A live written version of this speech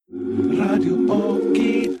Radio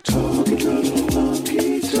Okie Talk, Radio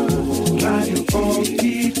Okie Talk, Radio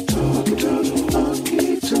Okie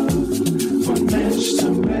Talk, von Mensch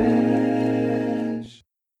zu Mensch.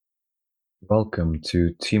 Welcome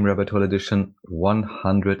to Team Rabbit Hole Edition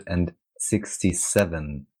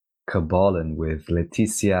 167, Kabbalah with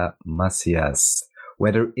Leticia Macias.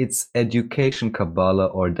 Whether it's education Kabbalah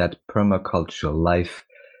or that permaculture life,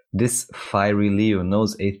 this fiery Leo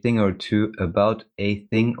knows a thing or two about a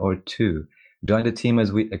thing or two. Join the team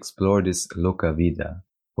as we explore this Loka Vida.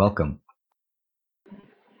 Welcome.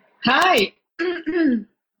 Hi.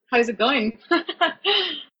 How's it going?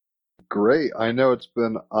 Great. I know it's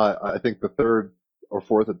been, I think, the third or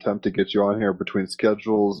fourth attempt to get you on here between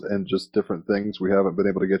schedules and just different things. We haven't been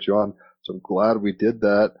able to get you on, so I'm glad we did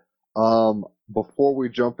that. Before we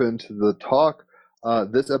jump into the talk,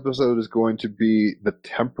 this episode is going to be the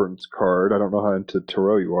Temperance card. I don't know how into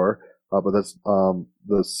tarot you are, but that's the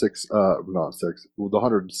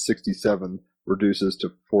 167 reduces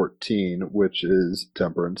to 14, which is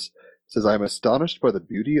Temperance. It says, I am astonished by the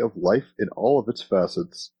beauty of life in all of its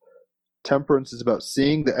facets. Temperance is about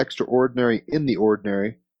seeing the extraordinary in the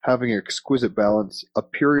ordinary, having exquisite balance, a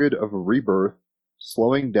period of rebirth,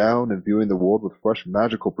 slowing down and viewing the world with fresh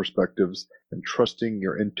magical perspectives, and trusting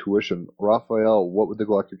your intuition. Raphael, what would the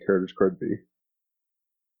Galactic Heritage card be?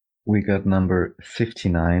 We got number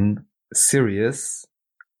 59, Sirius,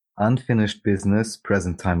 unfinished business,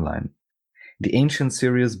 present timeline. The ancient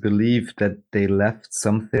Sirius believed that they left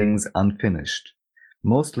some things unfinished.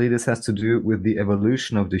 Mostly this has to do with the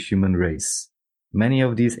evolution of the human race. Many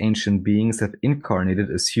of these ancient beings have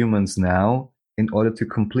incarnated as humans now in order to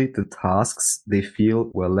complete the tasks they feel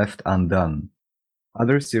were left undone.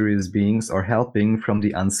 Other Sirius beings are helping from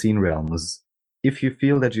the unseen realms. If you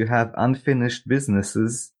feel that you have unfinished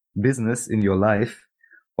business in your life,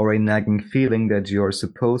 or a nagging feeling that you are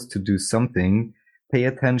supposed to do something, pay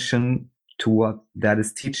attention to what that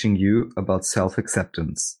is teaching you about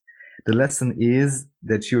self-acceptance. The lesson is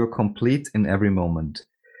that you are complete in every moment.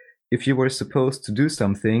 If you were supposed to do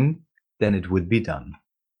something, then it would be done.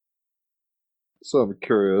 So I'm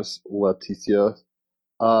curious, Leticia,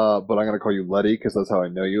 but I'm going to call you Letty because that's how I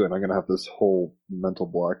know you, and I'm going to have this whole mental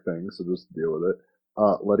block thing, so just deal with it.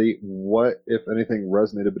 Letty, what, if anything,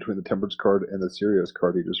 resonated between the Temperance card and the Sirius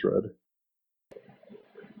card you just read?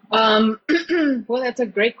 Well, that's a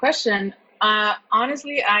great question.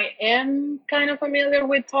 Honestly, I am kind of familiar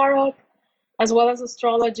with tarot as well as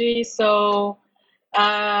astrology, so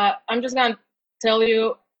I'm just going to tell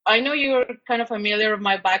you, I know you're kind of familiar with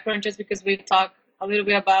my background just because we've talked a little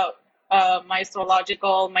bit about my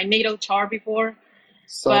natal chart before.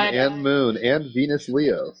 Sun and Moon and Venus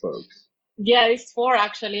Leo, folks. Yeah, it's 4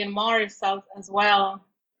 actually, and Mars as well.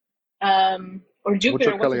 Or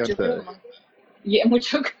Jupiter. Mucho caliente. Yeah,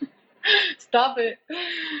 mucho. Stop it.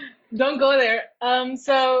 Don't go there.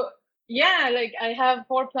 So yeah, like I have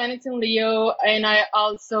 4 planets in Leo, and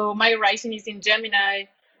my rising is in Gemini.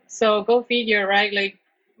 So go figure, right? Like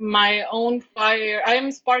my own fire. I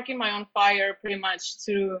am sparking my own fire pretty much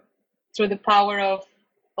through the power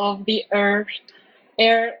of the air.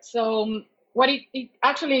 So what it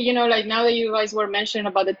actually, like now that you guys were mentioning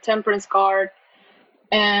about the Temperance card,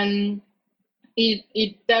 and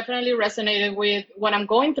it definitely resonated with what I'm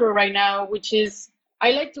going through right now, which is I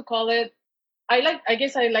like to call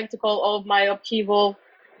all of my upheaval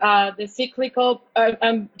the cyclical.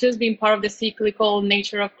 I'm just being part of the cyclical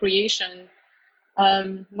nature of creation.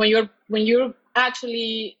 When you're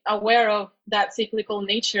actually aware of that cyclical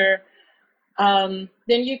nature, then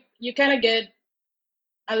you kind of get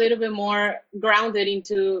a little bit more grounded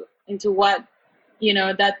into what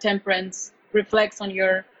that temperance reflects on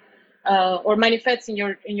your or manifests in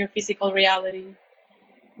your physical reality.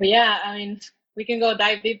 But yeah, I mean, we can go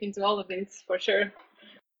dive deep into all of this for sure.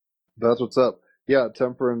 That's what's up. Yeah,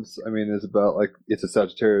 Temperance, I mean, is about, like, it's a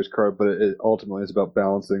Sagittarius card, but it ultimately is about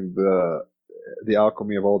balancing the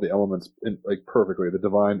alchemy of all the elements like perfectly, the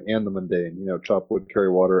divine and the mundane. Chop wood, carry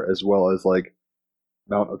water, as well as like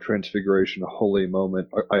Mount of Transfiguration, a holy moment,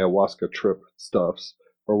 ayahuasca trip stuffs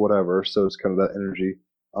or whatever. So it's kind of that energy.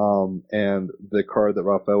 And the card that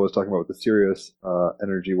Raphael was talking about with the Sirius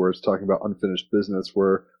energy, where it's talking about unfinished business,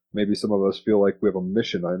 where maybe some of us feel like we have a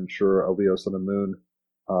mission. I'm sure a Leo, Sun, and Moon,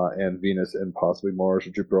 and Venus, and possibly Mars or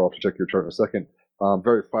Jupiter. I'll have to check your chart in a second.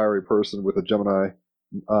 Very fiery person with a Gemini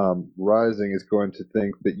rising is going to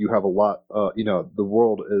think that you have a lot. The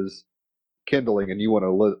world is kindling, and you want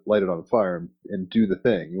to light it on fire and do the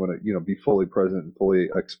thing. You want to, be fully present and fully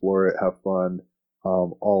explore it, have fun,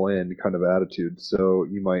 all in kind of attitude. So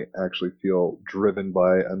you might actually feel driven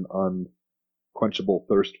by an unquenchable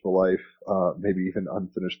thirst for life, maybe even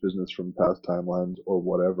unfinished business from past timelines or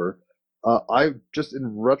whatever. I just,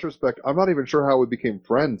 in retrospect, I'm not even sure how we became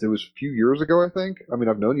friends. It was a few years ago, I think. I mean,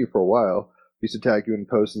 I've known you for a while. Used to tag you in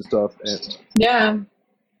posts and stuff. And Yeah.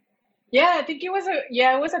 Yeah, I think it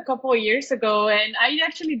was a couple of years ago, and I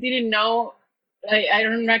actually didn't know. I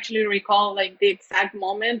don't actually recall like the exact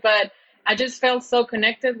moment, but I just felt so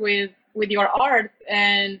connected with your art,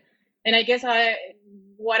 and I guess I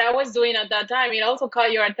what I was doing at that time, it also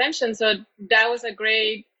caught your attention. So that was a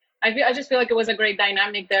great. I just feel like it was a great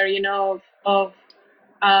dynamic there, of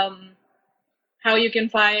um, how you can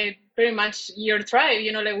find pretty much your tribe.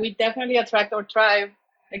 Like we definitely attract our tribe.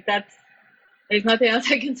 Like that's there's nothing else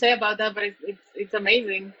I can say about that, but it's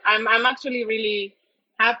amazing. I'm actually really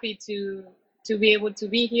happy to be able to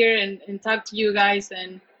be here and talk to you guys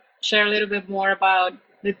and share a little bit more about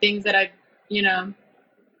the things that I've,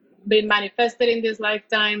 been manifested in this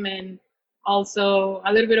lifetime, and also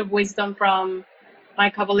a little bit of wisdom from my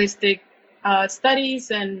Kabbalistic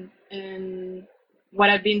studies and what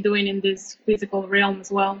I've been doing in this physical realm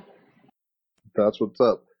as well. that's what's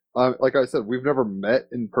up. Like I said, we've never met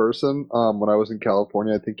in person. When I was in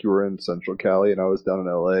California, I think you were in Central Cali and I was down in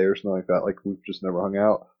LA or something like that. Like we've just never hung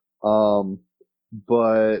out.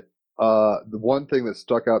 But the one thing that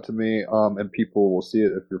stuck out to me, and people will see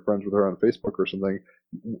it if you're friends with her on Facebook or something,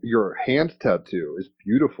 your hand tattoo is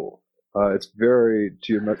beautiful. It's very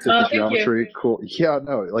geometric, Oh, thank you. geometry, cool. Yeah,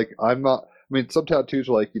 no, like I'm not. I mean, some tattoos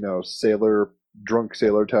are like drunk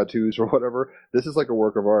sailor tattoos or whatever. This is like a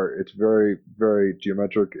work of art. It's very, very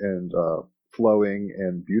geometric and flowing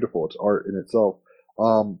and beautiful. It's art in itself.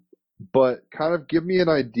 But kind of give me an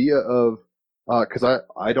idea of because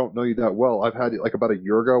I don't know you that well. I've had like about a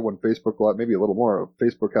year ago when Facebook Live, maybe a little more.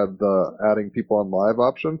 Facebook had the adding people on live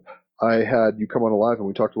option. I had you come on a live and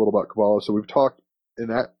we talked a little about Kabbalah. So we've talked in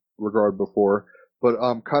that regard before. But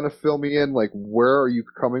kind of fill me in. Like, where are you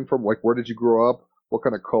coming from? Like, where did you grow up? What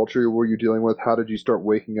kind of culture were you dealing with? How did you start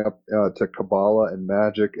waking up to Kabbalah and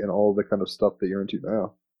magic and all the kind of stuff that you're into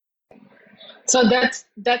now? So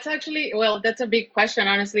that's actually, well, that's a big question,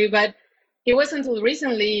 honestly, but it wasn't until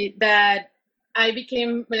recently that I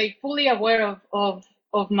became like fully aware of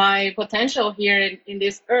my potential here in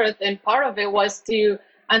this earth, and part of it was to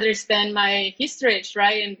understand my history,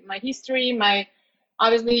 right? And my history, my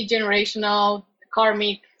obviously generational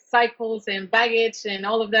karmic cycles and baggage and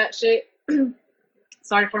all of that shit.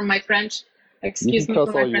 Sorry for my French. You Excuse can me cuss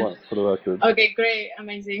for my all you French. want for the record. Okay, great,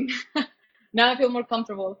 amazing. Now I feel more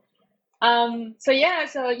comfortable. So yeah,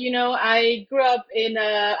 so I grew up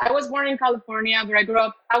I was born in California,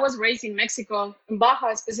 but I was raised in Mexico, in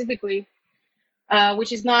Baja specifically,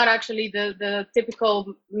 which is not actually the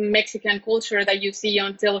typical Mexican culture that you see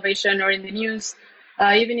on television or in the news.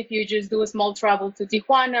 Even if you just do a small travel to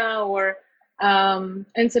Tijuana or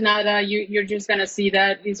Ensenada, you're just gonna see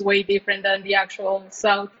that is way different than the actual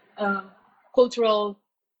South cultural,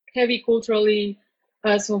 heavy culturally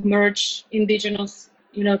submerged indigenous,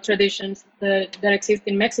 traditions that exist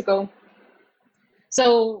in Mexico.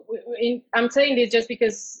 So I'm saying this just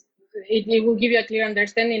because it will give you a clear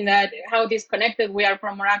understanding that how disconnected we are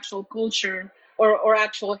from our actual culture or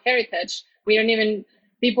actual heritage. We don't even,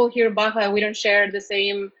 people here in Baja, we don't share the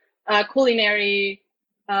same culinary,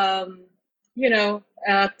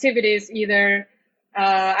 activities either.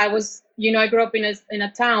 I grew up in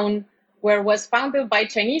a town where it was founded by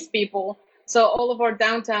Chinese people. So all of our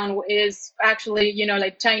downtown is actually,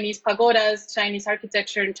 like Chinese pagodas, Chinese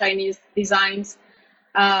architecture, and Chinese designs.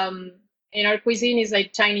 And our cuisine is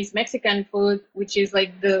like Chinese Mexican food, which is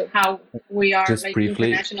like how we are Just like briefly,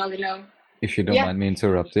 internationally known. if you don't Yeah. mind me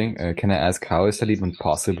interrupting, can I ask how is that even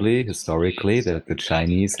possibly historically that the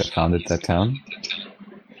Chinese have founded that town?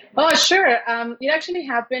 Oh, sure. It actually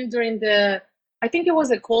happened during I think it was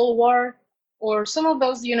the Cold War or some of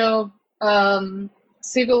those,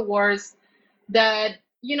 civil wars that,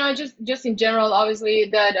 just in general, obviously,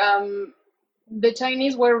 that the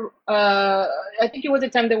Chinese were, I think it was the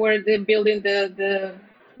time they building the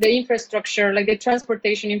infrastructure, like the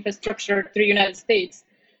transportation infrastructure through the United States.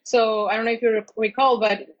 So I don't know if you recall,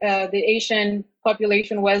 but the Asian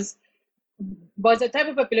population was a type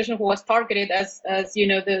of population who was targeted as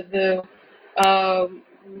the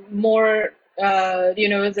more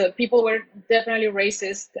the people were definitely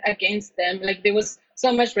racist against them. Like there was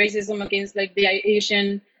so much racism against like the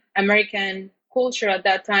Asian American culture at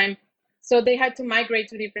that time. So they had to migrate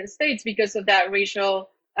to different states because of that racial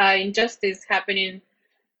injustice happening.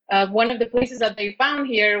 One of the places that they found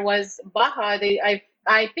here was Baja.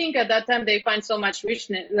 I think at that time they found so much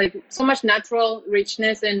richness, like so much natural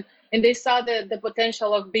richness, and they saw the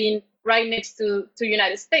potential of being right next to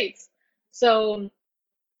United States. So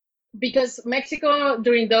because Mexico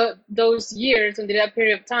during those years, during that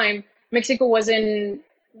period of time, Mexico wasn't,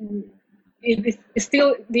 it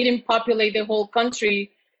still didn't populate the whole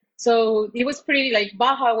country. So it was pretty, like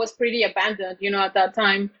Baja was pretty abandoned, at that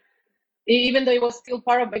time, even though it was still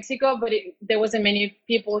part of Mexico, but there wasn't many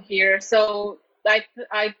people here. So I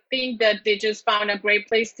think that they just found a great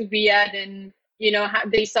place to be at, and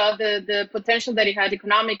they saw the potential that it had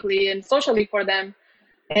economically and socially for them.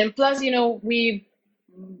 And plus,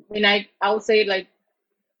 I'll say, like,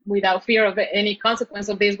 without fear of any consequence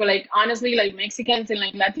of this, but like honestly, like Mexicans and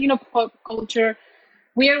like Latino culture,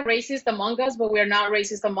 we are racist among us, but we're not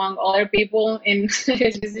racist among other people, and this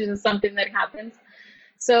is something that happens.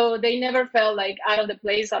 So they never felt like out of the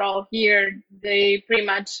place at all here. They pretty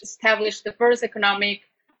much established the first economic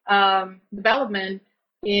development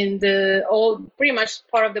in the old, pretty much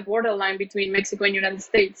part of the borderline between Mexico and United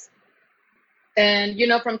States. And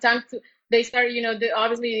from time to they started,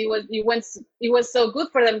 obviously it was so good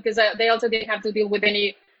for them because they also didn't have to deal with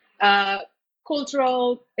any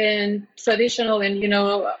cultural and traditional and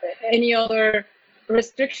any other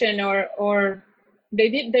restriction, or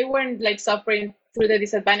they weren't like suffering through the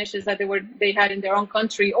disadvantages that they had in their own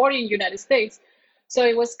country or in United States. So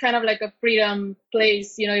it was kind of like a freedom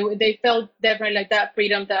place. They felt definitely like that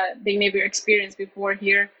freedom that they never experienced before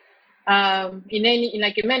here, in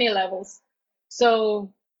many levels.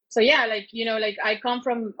 So yeah, like like I come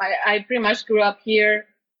from, I pretty much grew up here.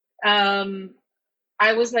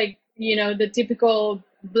 I was like the typical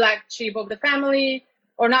black sheep of the family,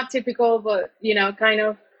 or not typical, but kind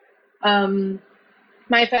of.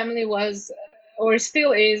 My family was, or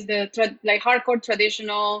still is, like hardcore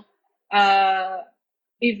traditional.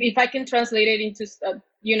 If I can translate it into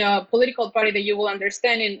a political party that you will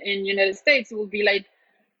understand in United States, it will be like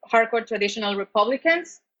hardcore traditional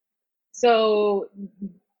Republicans. So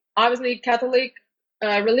obviously Catholic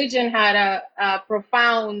religion had a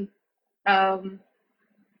profound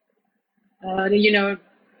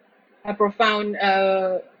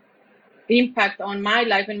impact on my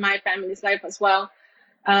life and my family's life as well.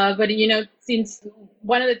 But since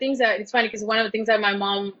one of the things that, it's funny because one of the things that my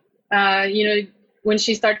mom, when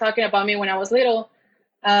she started talking about me when I was little,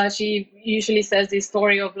 she usually says this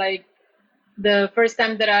story of like the first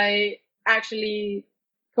time that I actually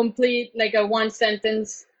complete like a one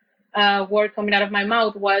sentence word coming out of my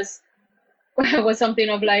mouth was something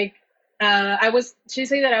of like, she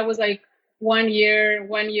said that I was like 1 year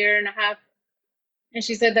and a half. And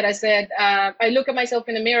she said that I said, I look at myself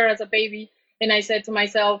in the mirror as a baby and I said to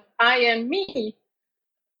myself, I am me,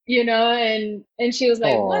 and she was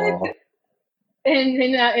like, Aww. what?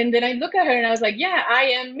 And then I look at her and I was like, yeah, I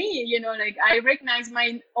am me, like I recognize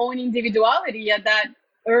my own individuality at that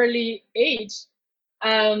early age.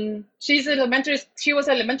 She was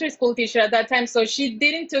elementary school teacher at that time, so she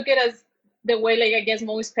didn't took it as the way like I guess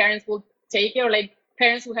most parents would take it, or like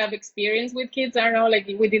parents who have experience with kids, I don't know, like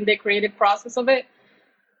within the creative process of it.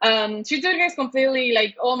 She took it as completely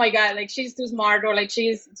like, oh my god, like she's too smart, or like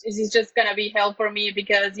she's just gonna be hell for me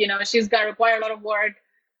because she's gonna require a lot of work,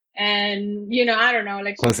 and I don't know,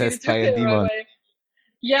 like she Possessed by a the right demon. way.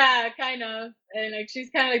 Yeah, kind of, and like she's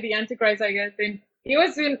kind of like the Antichrist, I guess. And it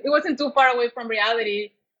wasn't too far away from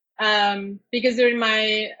reality, because during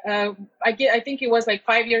my I think it was like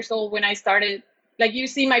 5 years old when I started. Like you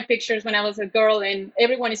see my pictures when I was a girl, and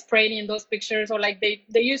everyone is praying in those pictures, or like they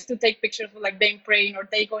used to take pictures of like them praying or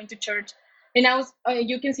they going to church. And I was,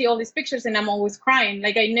 you can see all these pictures, and I'm always crying.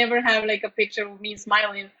 Like I never have like a picture of me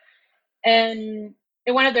smiling. And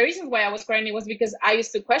one of the reasons why I was crying, it was because I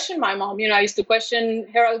used to question my mom. I used to question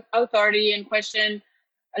her authority and question,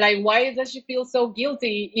 like, why does she feel so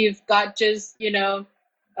guilty if God just,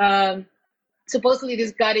 supposedly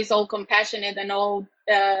this God is all compassionate and all,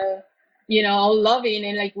 all loving,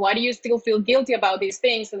 and like, why do you still feel guilty about these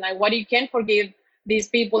things? And like, why do you can't forgive these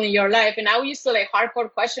people in your life? And I used to like hardcore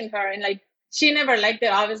question her, and like, she never liked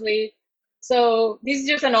it, obviously. So this is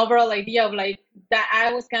just an overall idea of like that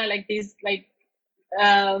I was kind of like this like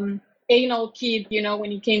anal kid,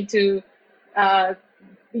 when it came to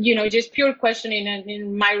just pure questioning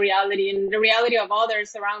in my reality and the reality of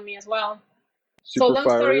others around me as well. So Super long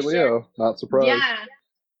fiery story short, Leo. Not surprised.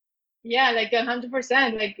 yeah, like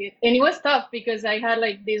 100%. Like, and it was tough because I had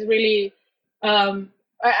like this really,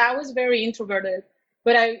 I was very introverted,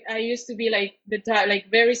 but I used to be like the type, like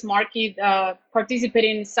very smart kid,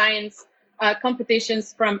 participating in science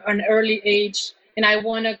competitions from an early age, and I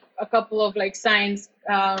won a couple of like science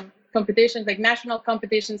competitions, like national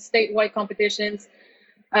competitions, statewide competitions.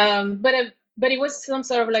 But it was some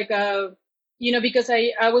sort of like a, because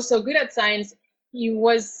I was so good at science, it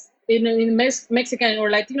was in Mexican or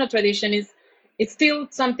Latino tradition is it's still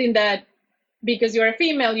something that because you're a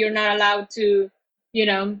female, you're not allowed to, you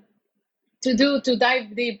know, to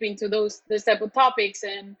dive deep into those type of topics,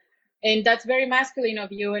 and that's very masculine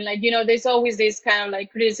of you. And like, you know, there's always this kind of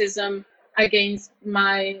like criticism against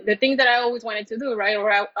the thing that I always wanted to do, right,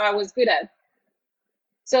 or I was good at.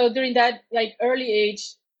 So during that like early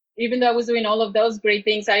age, even though I was doing all of those great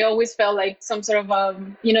things, I always felt like some sort of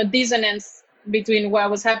you know, dissonance between what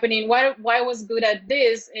was happening, why I was good at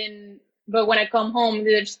this, but when I come home,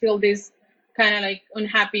 there's still this kind of like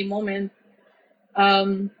unhappy moment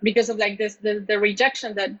because of like the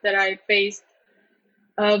rejection that I faced.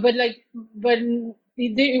 But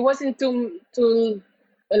it wasn't too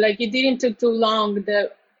like, it didn't take too long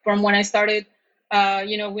from when I started,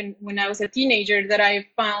 you know, when I was a teenager, that I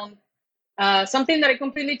found something that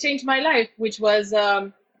completely changed my life, which was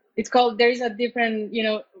it's called There Is a Different, you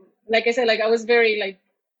know, like I said, like I was very like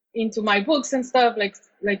into my books and stuff, like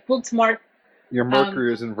book smart. Your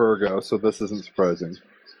Mercury is in Virgo, so this isn't surprising.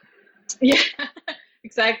 Yeah,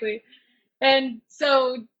 exactly. And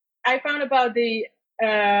so I found about I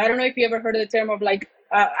don't know if you ever heard of the term of like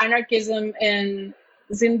anarchism and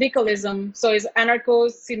syndicalism. So it's I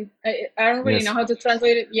don't really know how to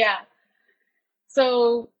translate it. Yeah.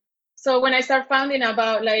 So when I start finding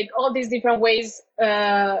about like all these different ways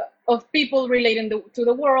of people relating to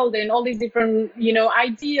the world, and all these different, you know,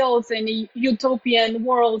 ideals and utopian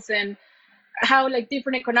worlds, and how like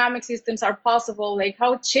different economic systems are possible, like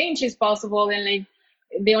how change is possible, and like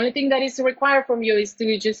the only thing that is required from you is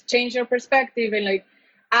to just change your perspective. And like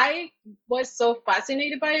I was so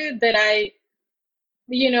fascinated by it that I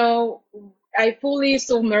fully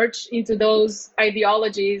submerged into those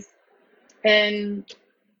ideologies, and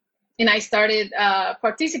I started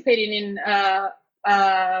participating in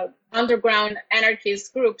underground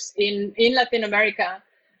anarchist groups in Latin America.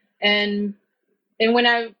 And when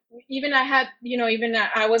I had, you know,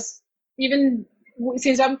 I was, even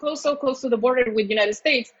since I'm so close to the border with the United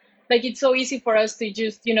States, like it's so easy for us to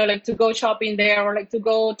just, you know, like to go shopping there, or like to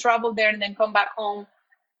go travel there and then come back home.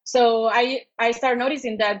 So I started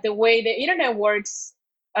noticing that the way the internet works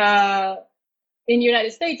in the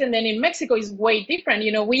United States and then in Mexico is way different.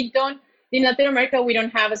 You know, in Latin America, we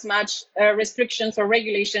don't have as much restrictions or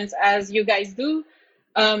regulations as you guys do.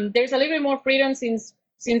 There's a little bit more freedom since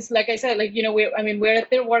like I said, like, you know, we're a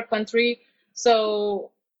third world country.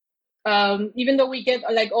 So even though we get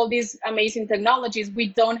like all these amazing technologies, we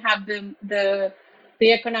don't have the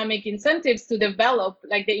economic incentives to develop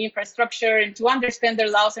like the infrastructure and to understand the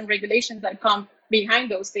laws and regulations that come behind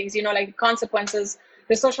those things, you know, like the consequences,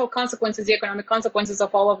 the social consequences, the economic consequences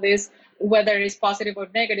of all of this, whether it's positive or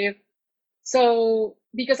negative. So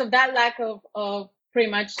because of that lack of pretty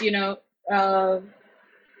much, you know,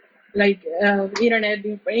 internet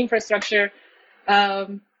infrastructure,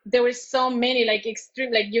 there were so many like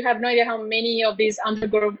extreme, like you have no idea how many of these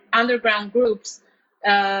underground groups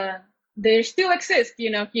they still exist, you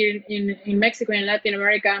know, here in Mexico and Latin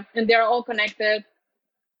America, and they're all connected.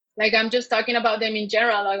 Like I'm just talking about them in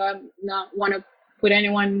general, like I not want to put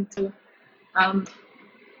anyone to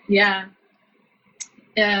yeah.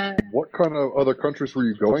 What kind of other countries were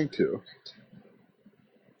you going to?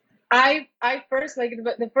 I first, like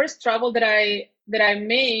the first travel that I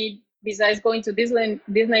made, besides going to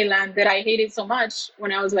Disneyland, that I hated so much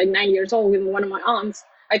when I was like 9 years old with one of my aunts.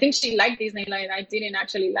 I think she liked Disneyland. I didn't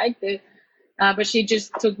actually like it, but she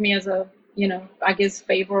just took me as a, you know, I guess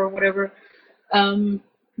favor or whatever.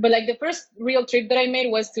 But like the first real trip that I made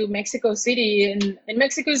was to Mexico City. And in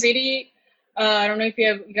Mexico City, I don't know if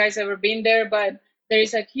you guys ever been there, but there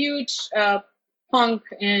is a huge punk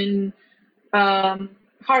and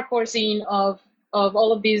hardcore scene of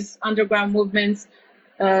all of these underground movements,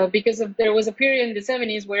 because there was a period in the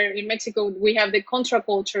 70s where in Mexico we have the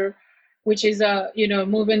contraculture, which is a, you know,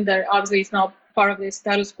 movement that obviously is not part of the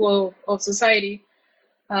status quo of society.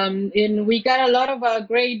 And we got a lot of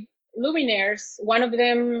great luminaires. One of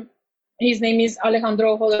them, his name is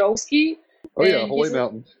Alejandro Jodorowsky. Oh yeah, Holy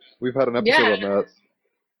Mountain. We've had an episode on that.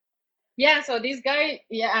 Yeah, so this guy,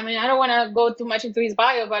 yeah, I mean, I don't want to go too much into his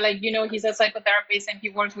bio, but like, you know, he's a psychotherapist and he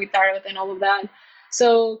works with tarot and all of that.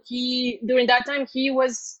 So during that time, he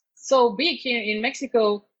was so big here in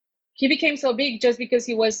Mexico. He became so big just because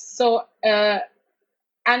he was so anti,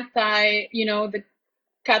 you know, the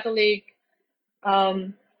Catholic,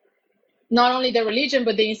 not only the religion,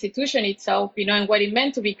 but the institution itself, you know, and what it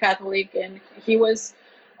meant to be Catholic. And he was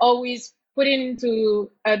always put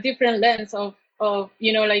into a different lens of,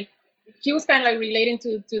 you know, like, he was kind of like relating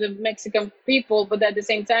to the Mexican people, but at the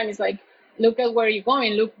same time, it's like, look at where you're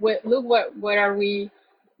going. Look what are we?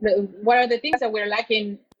 What are the things that we're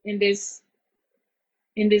lacking in this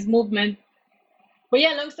movement. But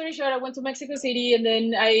yeah, long story short, I went to Mexico City, and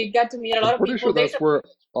then I got to meet a lot I'm of pretty people. sure that's where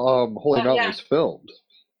Holy Mountain Yeah, was filmed.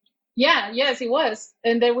 yeah, yes, it was.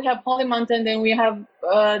 And then we have Holy Mountain, then we have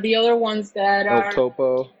the other ones that El are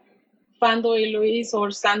Topo. Fando y Luis or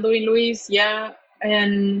Sando y Luis, yeah.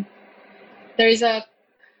 And there is a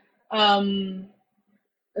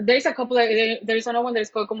couple of, there's another one that's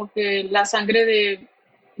called como que La Sangre de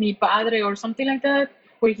Mi Padre or something like that,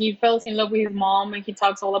 where he falls in love with his mom and he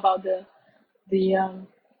talks all about the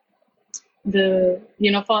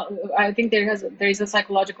I think there is a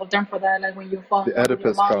psychological term for that, like when you fall in The love with your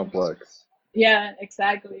Oedipus mom. complex. Yeah,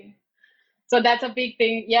 exactly. So that's a big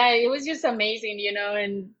thing. Yeah, it was just amazing,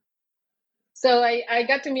 and so I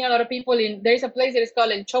got to meet a lot of people there's a place that is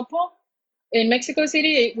called El Chopo in Mexico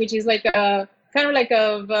City, which is like a kind of like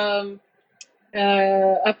a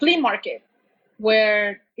flea market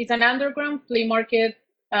where it's an underground flea market.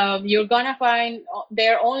 You're gonna find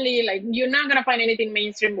there only, like, you're not gonna find anything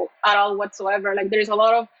mainstream at all whatsoever. Like, there's a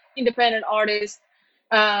lot of independent artists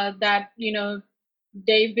that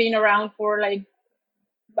they've been around for, like,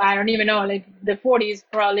 I don't even know, like the 40s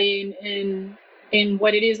probably in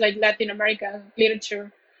what it is like Latin America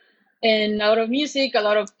literature, and a lot of music, a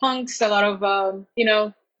lot of punks, a lot of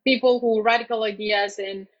people who radical ideas,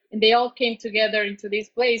 and they all came together into this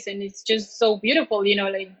place, and it's just so beautiful.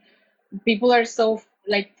 Like, people are so,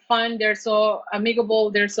 like, fun, they're so amicable,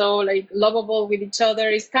 they're so, like, lovable with each other.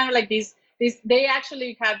 It's kind of like this they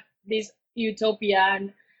actually have this utopia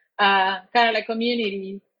and kind of like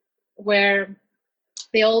community where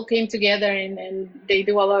they all came together, and they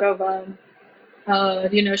do a lot of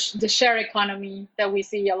the share economy that we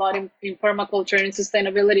see a lot in permaculture and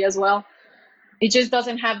sustainability as well. It just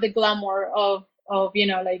doesn't have the glamour of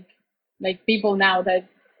like people now that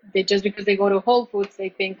they, just because they go to Whole Foods, they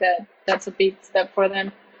think that that's a big step for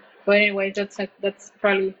them. But anyway, that's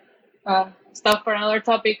probably stuff for another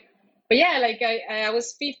topic. But yeah, like I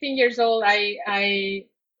was 15 years old. I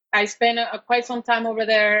spent quite some time over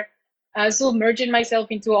there, submerging myself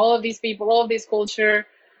into all of these people, all of this culture.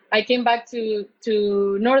 I came back to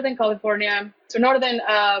Northern California, to Northern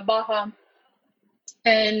Baja,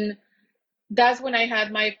 and that's when I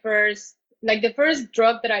had my first, like, the first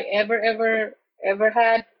drug that I ever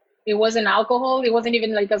had. It wasn't alcohol. It wasn't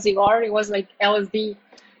even like a cigar. It was like LSD.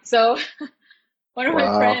 So one of my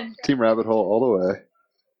Wow. friends, Team Rabbit Hole all the way.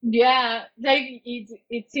 yeah, like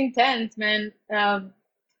it's intense, man.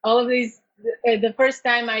 All of these, the first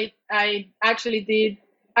time I actually did,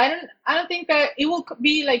 I don't think it will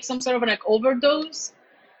be like some sort of like overdose,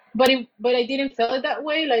 but I didn't feel it that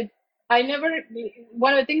way. Like, I never,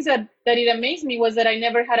 one of the things that it amazed me was that I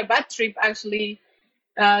never had a bad trip actually.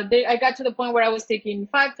 I got to the point where I was taking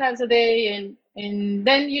 5 times a day, and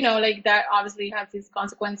then like that obviously has its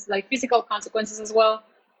consequences, like physical consequences as well.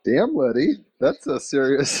 Damn, Letty. That's a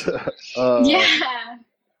serious Yeah,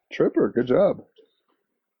 tripper. Good job.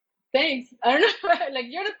 thanks. I don't know, like,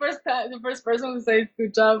 you're the first person who says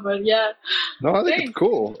good job, but yeah, No, I think it's thanks.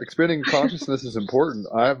 cool. Expanding consciousness is important.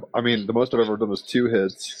 I mean, the most I've ever done was 2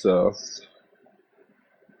 hits, so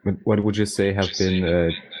But what would you say have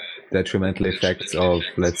been detrimental effects of,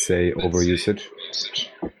 let's say, overusage?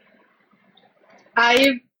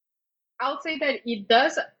 I'll say that it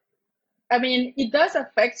does. I mean, it does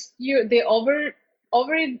affect you, the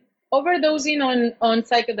overdosing on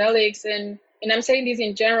psychedelics, and I'm saying this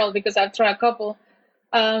in general because I've tried a couple.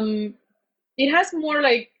 Um, it has more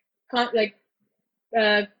like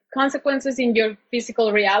consequences in your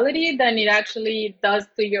physical reality than it actually does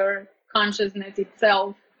to your consciousness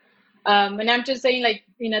itself. And I'm just saying, like,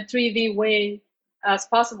 in a 3D way as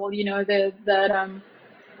possible. Your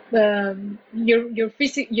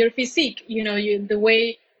physique, the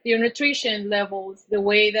way your nutrition levels, the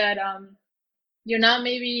way that you're not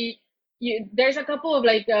maybe there's a couple of,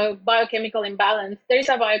 like, biochemical imbalance. There is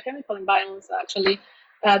a biochemical imbalance actually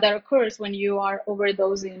that occurs when you are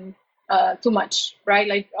overdosing too much, right?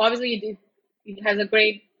 Like, obviously it has a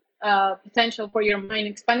great potential for your mind,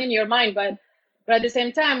 expanding your mind, but at the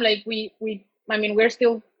same time, like, I mean, we're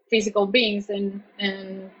still physical beings, and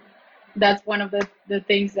that's one of the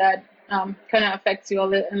things that kind of affects you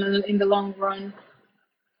in the long run.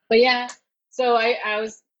 But yeah, so I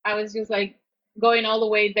was just like going all the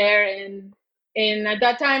way there, and at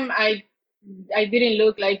that time I didn't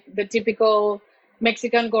look like the typical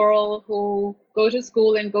Mexican girl who goes to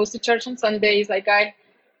school and goes to church on Sundays. Like,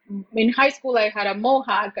 in high school I had a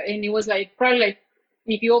mohawk, and it was like probably like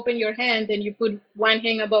if you open your hand and you put one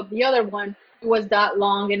hand above the other one, it was that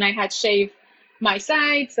long, and I had shaved my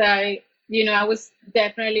sides. I was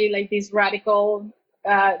definitely like this radical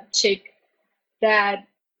chick that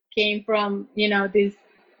came from,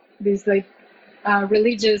 this like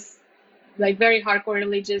religious, like very hardcore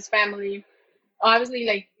religious family. Obviously,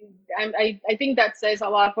 like I think that says a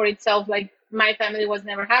lot for itself. Like my family was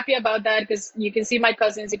never happy about that, because you can see my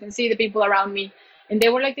cousins, you can see the people around me, and they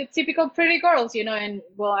were like the typical pretty girls, and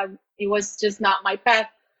well, it was just not my path.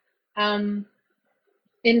 Um,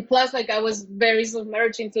 and plus, like I was very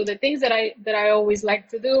submerged into the things that I always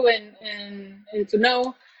liked to do and to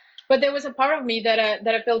know. But there was a part of me that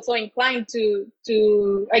I felt so inclined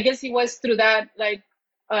to. I guess it was through that like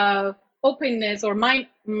openness or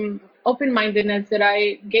open-mindedness that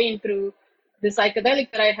I gained through the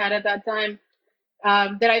psychedelic that I had at that time,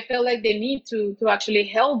 that I felt like the need to actually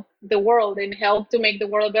help the world and help to make the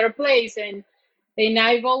world a better place. And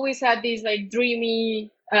I've always had this like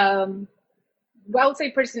dreamy, well, I would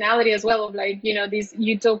say personality as well, of like, these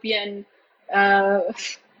utopian, uh,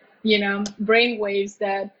 brain waves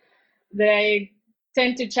that I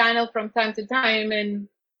tend to channel from time to time. And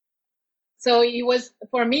so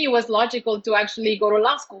for me, it was logical to actually go to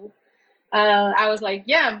law school. I was like,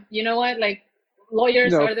 yeah, you know what? Like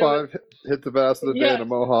lawyers are the, 5 hits of acid a day yeah, in a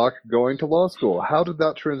mohawk, going to law school. How did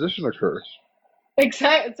that transition occur?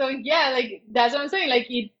 exactly. So yeah, like that's what I'm saying. Like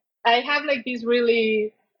I have like these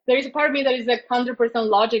really, there is a part of me that is like 100%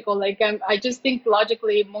 logical. Like I just think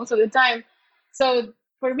logically most of the time. So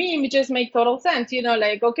for me, it just makes total sense.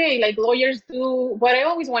 Like okay, like lawyers do what I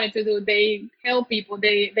always wanted to do. They help people.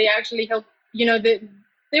 They actually help.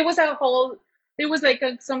 There was a whole, there was like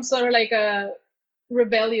some sort of like a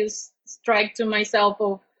rebellious strike to myself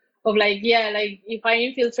of like, yeah, like if I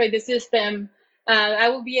infiltrate the system, I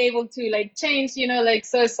will be able to like change, like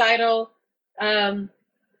suicidal, um,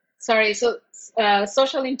 sorry, so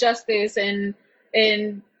social injustice and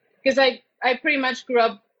because I pretty much grew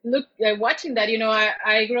up watching that.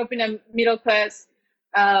 I grew up in a middle class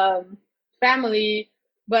um, family,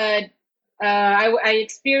 but I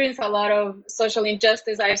experienced a lot of social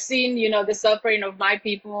injustice. I've seen, the suffering of my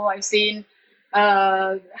people. I've seen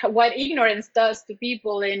what ignorance does to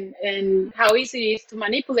people and how easy it is to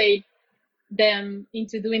manipulate them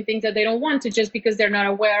into doing things that they don't want to, just because they're not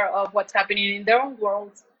aware of what's happening in their own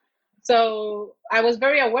world. So I was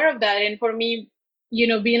very aware of that. And for me,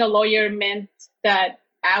 being a lawyer meant that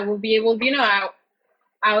I will be able,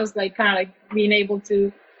 I was like kind of like being able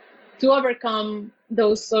to overcome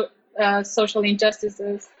those social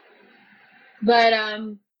injustices. But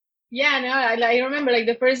yeah, no, I remember like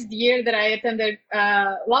the first year that I attended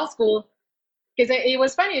law school, because it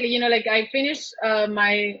was funny, like I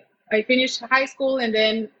finished high school, and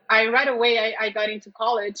then I right away I got into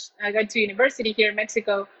college. I got to university here in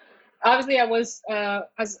Mexico. Obviously, I was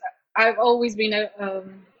as I've always been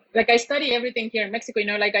like I study everything here in Mexico.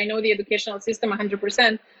 Like I know the educational system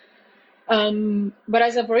 100%. But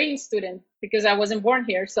as a foreign student, because I wasn't born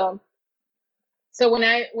here, so when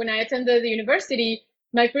I attended the university,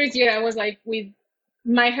 my first year I was like, with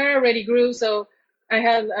my hair already grew, so I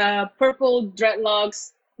had purple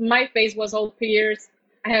dreadlocks. My face was all pierced.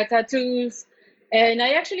 I had tattoos, and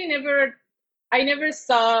I never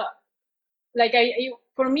saw like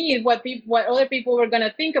for me what other people were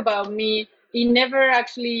gonna think about me. It never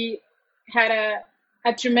actually had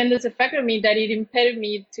a tremendous effect on me that it impeded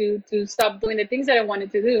me to stop doing the things that I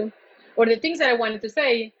wanted to do, or the things that I wanted to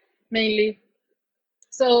say mainly.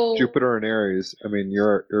 So Jupiter and Aries. I mean,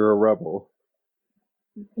 you're a rebel.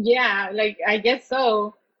 yeah, like I guess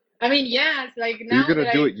so. I mean, yeah, it's like You're now that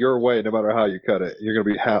gonna do it your way, no matter how you cut it. You're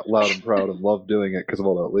gonna be loud and proud and love doing it because of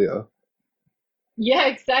all that Leo. yeah,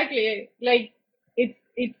 exactly. Like it's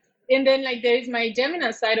and then like there is my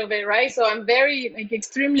Gemini side of it, right? So I'm very like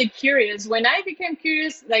extremely curious. When I became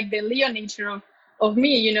curious, like the Leo nature of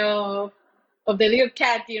me, of the little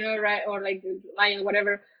cat, right, or like the lion,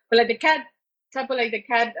 whatever. But like the cat type of like the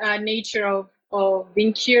cat nature of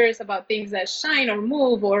being curious about things that shine or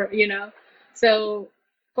move, or So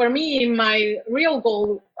for me, my real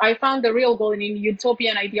goal, I found the real goal in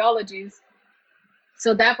utopian ideologies.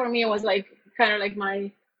 So that for me was like kind of like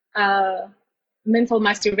my uh, mental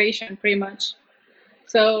masturbation, pretty much.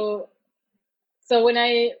 So when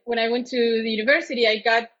I went to the university, I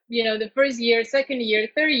got the first year, second year,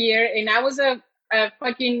 third year, and I was a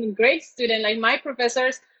fucking great student. Like my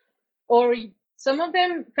professors, or some of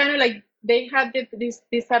them, kind of like they had this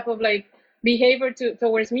type of like behavior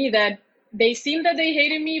towards me, that they seemed that they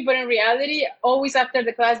hated me, but in reality, always after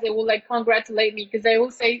the class, they will like congratulate me, because they will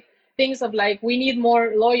say things of like, we need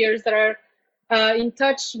more lawyers that are in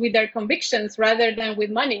touch with their convictions rather than with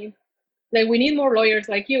money. Like we need more lawyers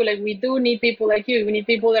like you. Like we do need people like you. We need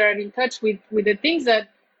people that are in touch with the things that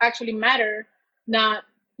actually matter, not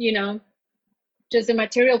just the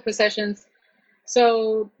material possessions.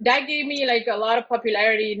 So that gave me like a lot of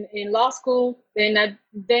popularity in law school. Then I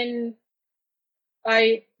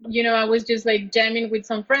was just like jamming with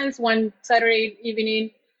some friends one Saturday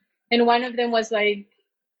evening, and one of them was like,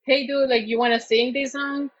 "Hey, dude, like you want to sing this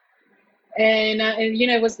song?" And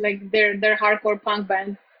it was like their hardcore punk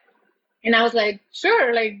band, and I was like,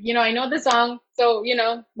 "Sure, like I know the song, so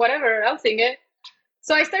whatever, I'll sing it."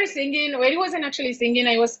 So I started singing. Well, it wasn't actually singing;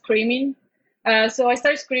 I was screaming. So I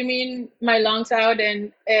started screaming my lungs out,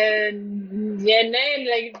 and then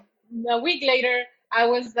like a week later, I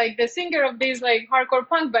was like the singer of this like hardcore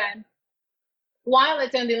punk band while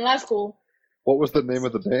attending law school. What was the name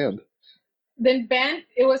of the band? The band,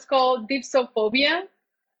 it was called Dipsophobia,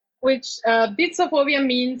 which dipsophobia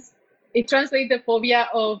means, it translates the phobia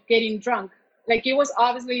of getting drunk. Like it was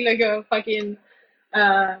obviously like a fucking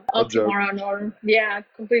A joke. oxymoron, or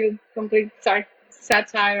complete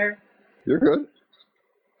satire. You're good.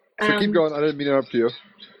 So keep Um, going. I didn't mean to interrupt you.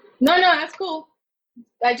 No, that's cool.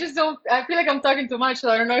 I just don't. I feel like I'm talking too much, so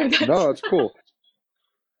I don't know if that's. No, that's cool.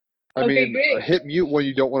 I Okay, mean, great. hit mute when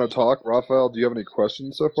you don't want to talk. Raphael, do you have any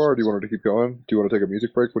questions so far, or do you want to keep going? Do you want to take a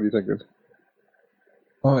music break? What are you thinking?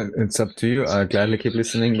 Oh, it's up to you. I'll gladly keep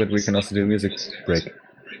listening, but we can also do a music break.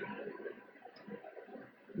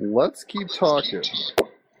 Let's keep talking.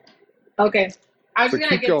 Okay. I was So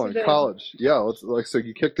gonna keep get going. to the College. Yeah, let's so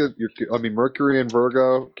you kicked it. Mercury and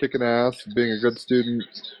Virgo, kicking ass, being a good student.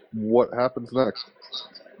 What happens next?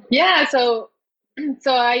 Yeah, so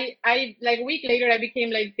I like a week later I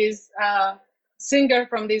became like this singer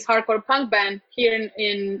from this hardcore punk band here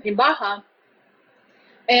in Baja.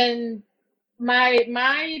 And my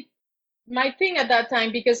thing at that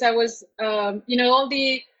time, because I was all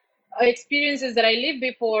the experiences that I lived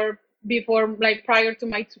before like prior to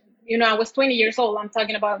my I was 20 years old. I'm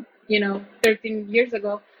talking about 13 years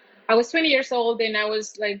ago. I was 20 years old, and I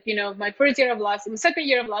was like my second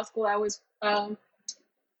year of law school. I was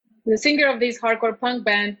the singer of this hardcore punk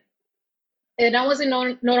band, and I wasn't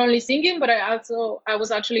not only singing, but I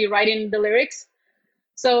was actually writing the lyrics.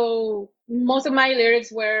 So most of my lyrics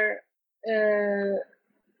were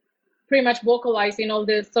pretty much vocalizing all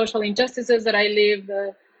the social injustices that I live,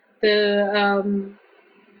 the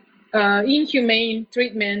inhumane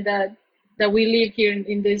treatment that we live here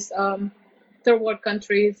in these third world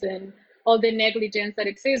countries, and all the negligence that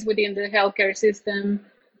exists within the healthcare system.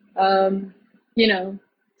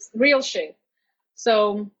 Real shit.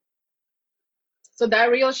 So that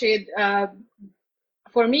real shit,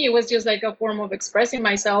 for me, it was just like a form of expressing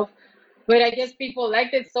myself. But I guess people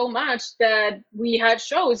liked it so much that we had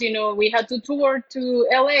shows. We had to tour to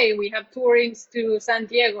LA. We have tourings to San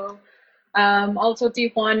Diego, also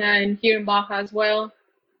Tijuana, and here in Baja as well.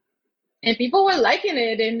 And people were liking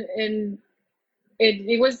it, and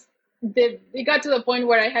it got to the point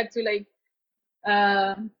where I had to like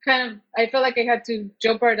I felt like I had to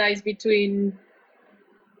jeopardize between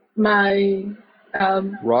my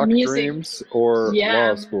Rock music. dreams or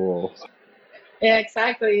law school? Yeah,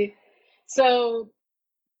 exactly. So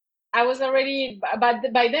I was already, but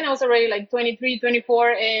by then I was already like 23,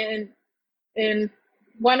 24, and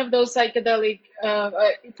one of those psychedelic,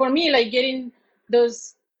 for me, like getting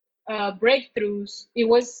those breakthroughs, it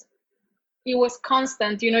was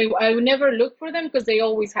constant. I would never look for them because they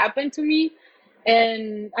always happened to me.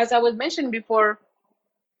 And as I was mentioning before,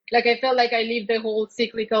 like I felt like I lived the whole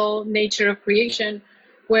cyclical nature of creation,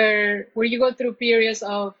 where you go through periods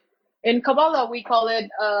of, in Kabbalah we call it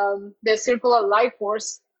the circular life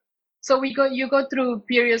force. So you go through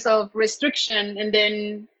periods of restriction, and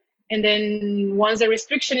then once the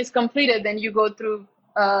restriction is completed, then you go through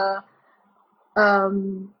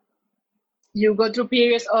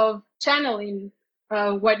periods of channeling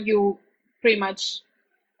what you pretty much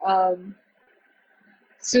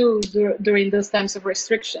during those times of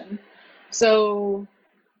restriction. So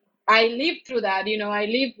I lived through that. I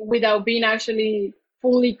lived without being actually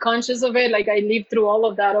fully conscious of it. Like I lived through all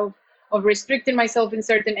of that of restricting myself in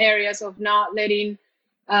certain areas, of not letting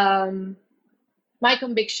my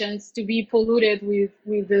convictions to be polluted with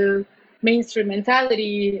the mainstream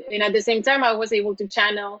mentality. And at the same time, I was able to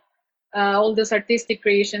channel all those artistic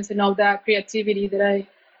creations and all that creativity that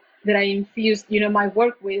I infused, my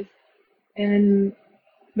work with.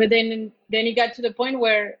 But then it got to the point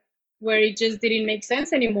where it just didn't make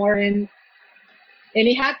sense anymore. And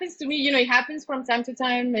it happens to me, it happens from time to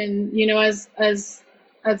time. And, as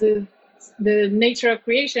the nature of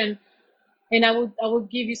creation. And I would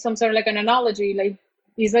give you some sort of like an analogy. Like,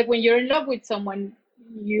 it's like when you're in love with someone,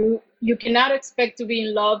 you cannot expect to be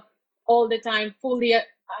in love all the time, fully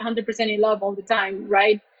 100% in love all the time,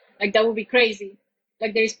 right? Like that would be crazy.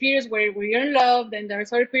 Like there's periods where you're in love, then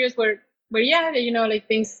there's other periods where but yeah, like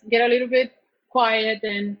things get a little bit quiet,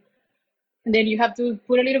 and then you have to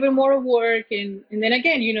put a little bit more work, and then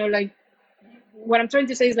again, like what I'm trying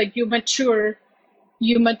to say is like you mature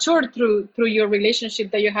through your relationship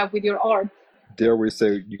that you have with your art. Dare we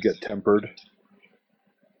say you get tempered?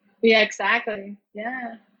 Yeah, exactly.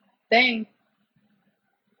 Yeah. Thanks.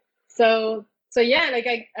 So yeah, like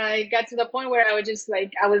I got to the point where I was just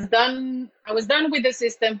like I was done with the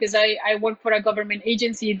system, because I worked for a government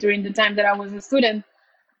agency during the time that I was a student,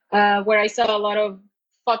 where I saw a lot of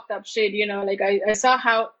fucked up shit, like I saw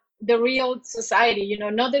how the real society,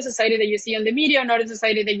 not the society that you see on the media, not the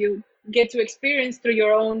society that you get to experience through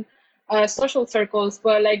your own social circles,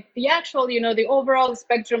 but like the actual, the overall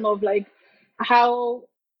spectrum of like how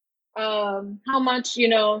much,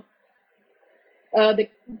 the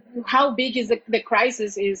how big is the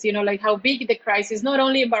crisis is, like how big the crisis, not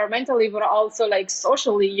only environmentally but also like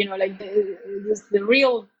socially, like the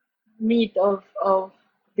real meat of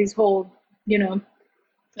this whole,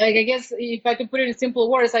 like I guess if I could put it in simple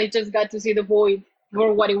words, I just got to see the void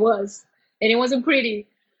for what it was, and it wasn't pretty.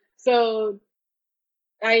 So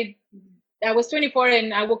I I was 24,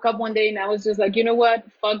 and I woke up one day and I was just like, you know what?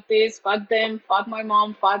 Fuck this, fuck them, fuck my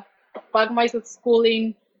mom, fuck my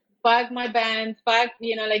schooling, fuck my band, fuck,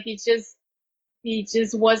 like it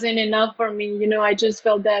just wasn't enough for me. I just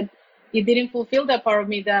felt that it didn't fulfill that part of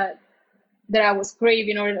me that I was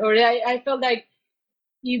craving, or I felt like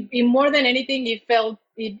it more than anything,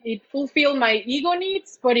 it fulfilled my ego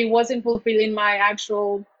needs, but it wasn't fulfilling my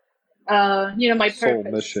actual, my Soul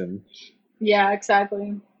purpose. mission. Yeah,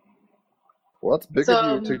 exactly. Well, that's big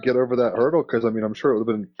of you to get over that hurdle, because I mean, I'm sure it would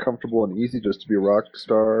have been comfortable and easy just to be a rock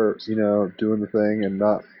star, doing the thing and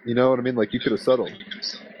not, you know what I mean? Like you could have settled.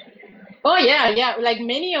 Oh yeah. Like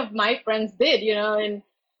many of my friends did, and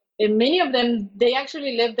many of them, they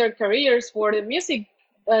actually left their careers for the music.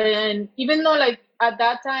 And even though like at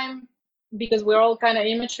that time, because we're all kind of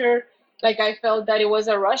immature, like I felt that it was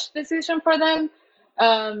a rush decision for them.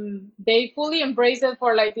 They fully embraced it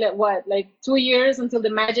for what, like 2 years until the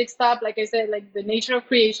magic stopped. Like I said, like the nature of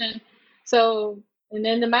creation. So, and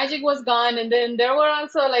then the magic was gone, and then there were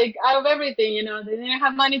also like out of everything. They didn't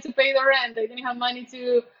have money to pay the rent. They didn't have money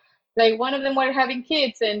to, like, one of them were having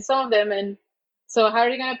kids, and some of them, and so how are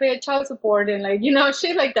you gonna pay a child support and like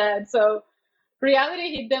shit like that. So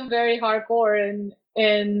reality hit them very hardcore,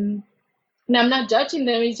 and I'm not judging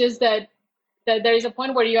them. It's just that there is a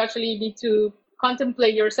point where you actually need to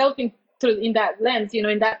contemplate yourself in that lens,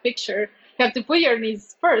 in that picture. You have to put your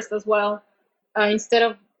needs first as well, instead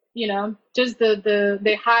of just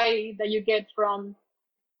the high that you get from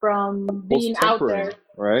being out there.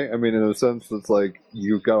 Right? I mean, in a sense, it's like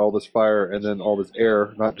you've got all this fire and then all this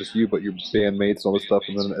air, not just you, but your bandmates and all this stuff.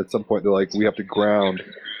 And then at some point, they're like, we have to ground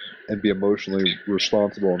and be emotionally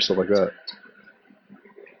responsible and stuff like that.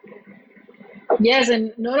 Yes,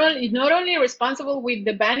 and not only responsible with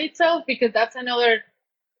the band itself, because that's another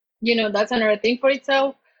thing for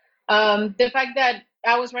itself. The fact that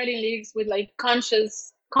I was writing lyrics with like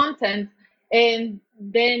conscious content, and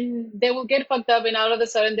then they will get fucked up, and all of a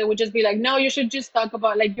sudden they would just be like, no, you should just talk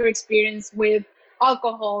about like your experience with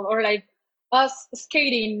alcohol, or like us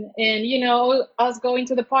skating, and us going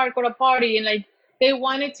to the park or a party, and like they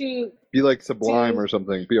wanted to be like Sublime or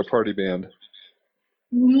something, be a party band.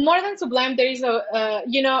 More than Sublime, there is I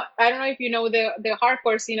don't know if you know the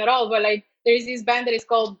hardcore scene at all, but like there's this band that is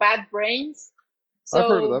called Bad Brains. I've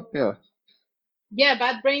heard of them, yeah. Yeah,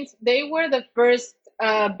 Bad Brains, they were the first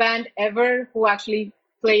band ever who actually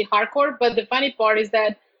played hardcore, but the funny part is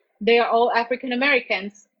that they are all African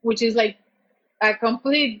Americans, which is like a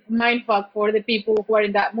complete mindfuck for the people who are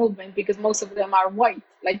in that movement, because most of them are white,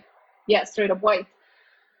 like, yeah, straight up white.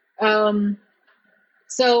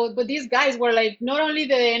 So, but these guys were like, not only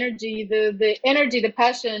the energy, the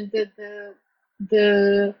passion,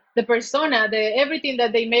 the persona, everything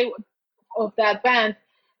that they made of that band,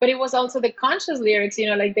 but it was also the conscious lyrics.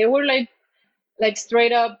 Like they were like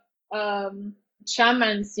straight up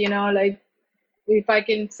shamans. Like, if I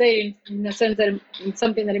can say it in a sense that it's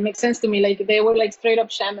something that it makes sense to me, like they were like straight up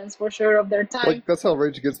shamans for sure of their time. Like that's how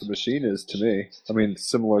Rage Against the Machine is to me. I mean,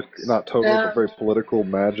 similar, not totally, but very political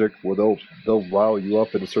magic, where they'll rile you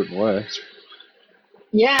up in a certain way.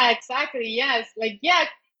 Yeah, exactly. Yes, like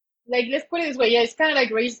let's put it this way. Yeah, it's kind of like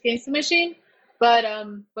Rage Against the Machine, but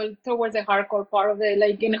towards the hardcore part of it.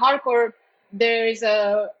 Like in hardcore,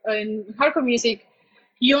 in hardcore music,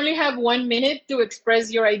 you only have 1 minute to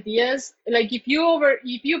express your ideas. Like if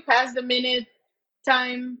you pass the minute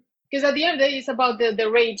time, because at the end of the day, it's about the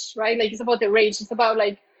rage, right? Like it's about the rage. It's about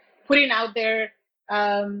like putting out there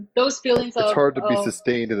those feelings. It's hard to be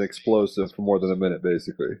sustained and explosive for more than a minute,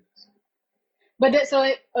 basically. But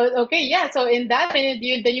okay, yeah. So in that minute,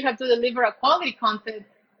 then you have to deliver a quality content,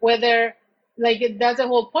 whether like that's the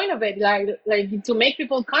whole point of it, like to make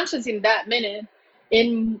people conscious in that minute.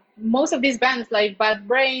 In most of these bands, like Bad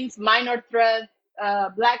Brains, Minor Threat,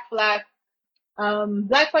 Black Flag,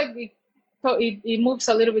 Black Flag, it moves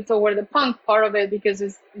a little bit toward the punk part of it because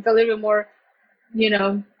it's a little bit more,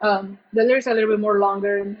 the lyrics are a little bit more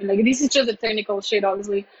longer, and like this is just the technical shit,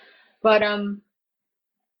 obviously, but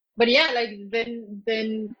yeah, like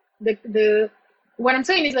then the what I'm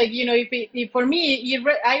saying is like, if for me it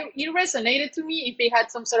resonated to me if it had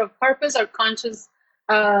some sort of purpose or conscious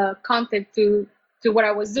content to what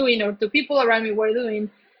I was doing or to people around me were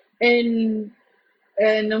doing, and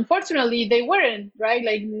unfortunately they weren't, right?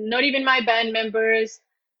 Like not even my band members.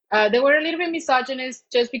 They were a little bit misogynist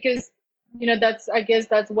just because I guess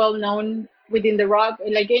that's well known within the rock,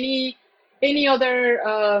 like any other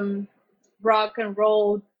rock and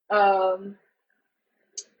roll, how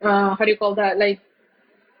do you call that, like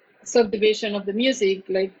subdivision of the music,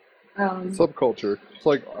 like Subculture. It's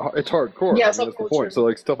like it's hardcore. Yeah, I mean, that's the point. subculture. So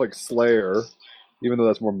like stuff like Slayer, even though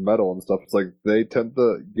that's more metal and stuff, it's like they tend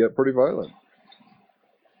to get pretty violent.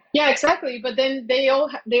 Yeah, exactly. But then they all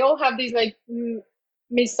have these like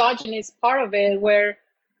misogynist part of it, where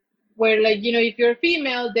like if you're a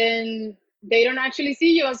female, then they don't actually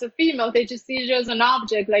see you as a female. They just see you as an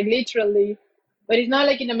object, like literally. But it's not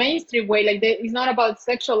like in a mainstream way. Like it's not about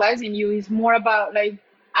sexualizing you. It's more about like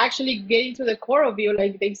actually getting to the core of you.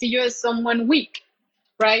 Like they see you as someone weak,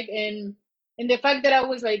 right? And the fact that I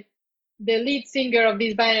was like the lead singer of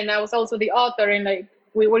this band and I was also the author, and like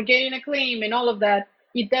we were getting acclaim and all of that,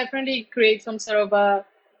 it definitely creates some sort of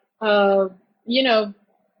a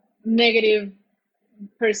negative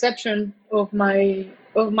perception of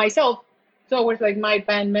myself towards like my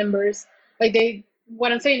band members. Like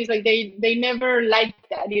what I'm saying is like they never liked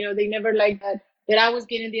that, they never liked that I was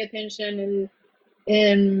getting the attention,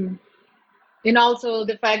 and also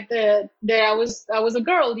the fact that I was a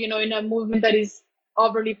girl, in a movement that is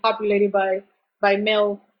overly populated by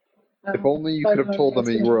male. If only you could have told them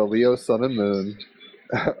that you were a Leo, Sun, and Moon,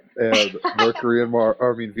 and Mercury and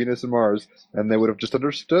Venus and Mars, and they would have just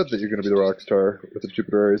understood that you're going to be the rock star with the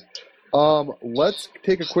Jupiter Aries. Let's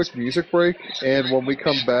take a quick music break, and when we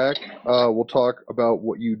come back, we'll talk about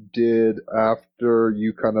what you did after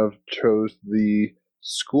you kind of chose the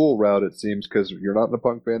school route, it seems, because you're not in a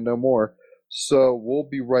punk band no more. So we'll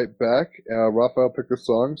be right back. Raphael picked a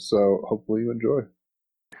song, so hopefully you enjoy.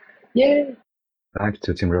 Yeah. Back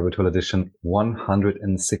to Team Rabbit Hole edition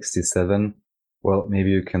 167. Well, maybe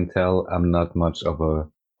you can tell I'm not much of a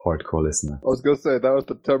hardcore listener. I was going to say, that was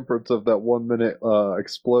the temperance of that 1 minute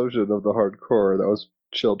explosion of the hardcore. That was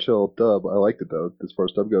chill dub. I liked it, though, as far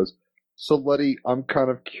as dub goes. So, Letty, I'm kind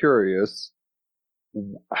of curious.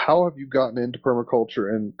 How have you gotten into permaculture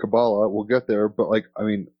and Kabbalah? We'll get there, but,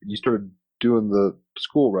 you started doing the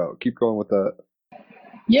school route. Keep going with that.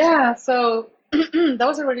 Yeah, so that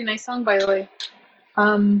was a really nice song, by the way.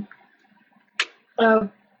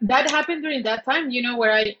 That happened during that time,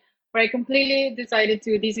 where I completely decided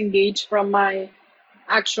to disengage from my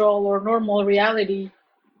actual or normal reality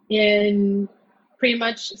and pretty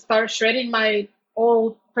much start shredding my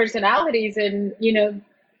old personalities and,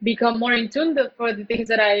 become more in tune for the things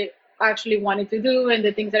that I actually wanted to do and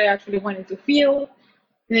the things that I actually wanted to feel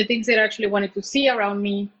and the things that I actually wanted to see around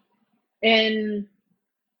me. And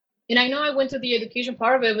I know I went to the education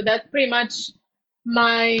part of it, but that's pretty much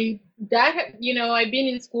my dad. I've been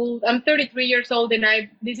in school. I'm 33 years old, and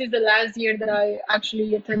this is the last year that I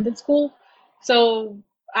actually attended school. So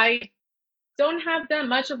I don't have that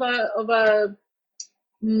much of a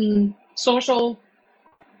social.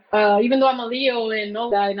 Even though I'm a Leo and all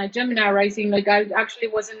that, and a Gemini rising, like I actually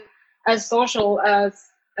wasn't as social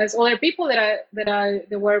as other people that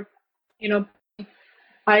were.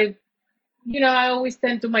 I always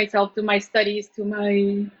tend to myself, to my studies, to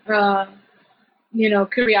my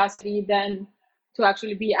curiosity than to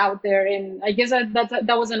actually be out there. And I guess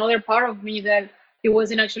that was another part of me, that it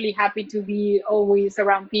wasn't actually happy to be always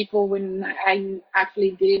around people when I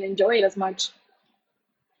actually didn't enjoy it as much.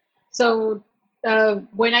 So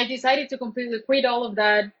when I decided to completely quit all of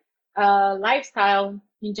that lifestyle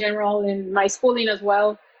in general and my schooling as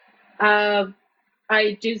well,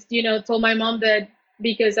 I just told my mom that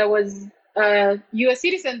because I was a U.S.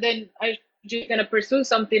 citizen, then I just gonna pursue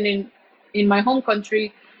something in my home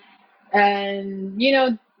country. And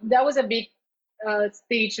that was a big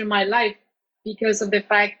stage in my life because of the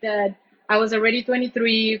fact that I was already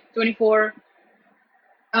 23, 24.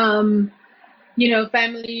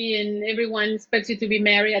 Family and everyone expects you to be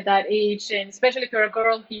married at that age, and especially if you're a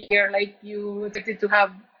girl here, like you expected to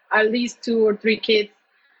have at least 2 or 3 kids.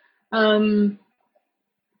 And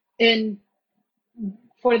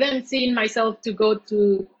for them seeing myself to go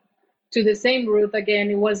to the same route again,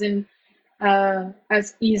 it wasn't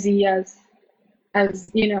as easy as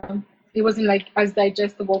it wasn't like as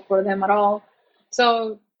digestible for them at all.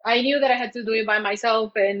 So I knew that I had to do it by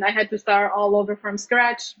myself and I had to start all over from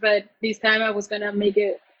scratch. But this time I was gonna make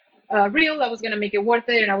it real. I was gonna make it worth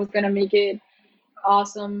it, and I was gonna make it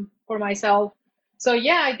awesome for myself. So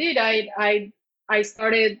yeah, I did. I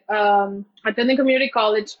started attending community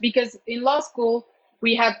college because in law school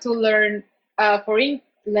we had to learn foreign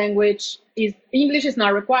language. English is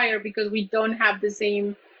not required because we don't have the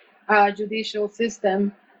same judicial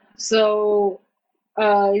system. So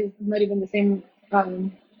it's not even the same.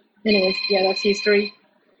 Anyways, yeah, that's history.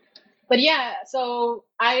 But yeah, so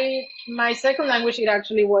my second language it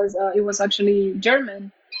was actually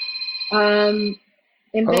German. Um,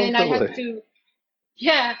 and Oh, then I really? had to,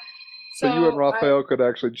 yeah. So you and So Raphael could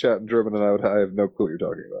actually chat in German, and I have no clue what you're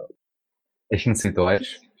talking about. Sprechen Sie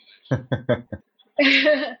Deutsch?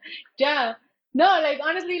 yeah, no, like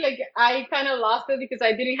honestly, like I kind of lost it because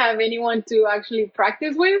I didn't have anyone to actually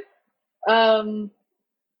practice with. Um,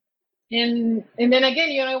 and then again,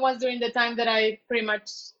 it was during the time that I pretty much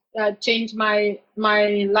changed my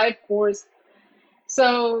life course.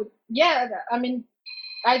 So yeah, I mean,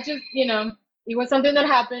 I just it was something that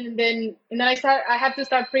happened, and then I had to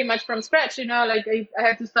start pretty much from scratch. Like I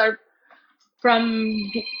had to start from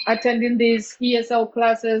attending these ESL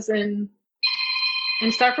classes and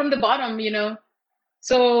start from the bottom.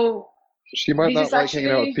 So She might this not is like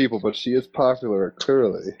hanging out with actually, people, but she is popular,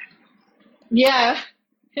 clearly. yeah,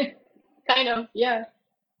 kind of, yeah.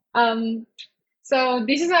 Um, so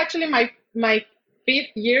this is actually my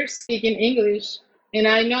 5th year speaking English, and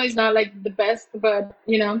I know it's not like the best, but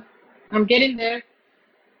I'm getting there.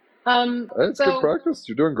 It's good So practice.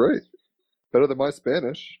 You're doing great. Better than my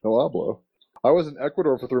Spanish. No hablo. I was in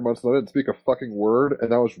Ecuador for 3 months and I didn't speak a fucking word,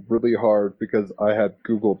 and that was really hard because I had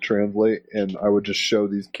Google Translate, and I would just show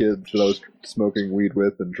these kids that I was smoking weed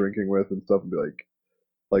with and drinking with and stuff, and be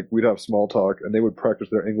like we'd have small talk, and they would practice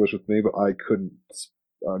their English with me, but I couldn't.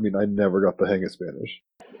 I mean, I never got the hang of Spanish.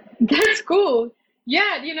 that's cool.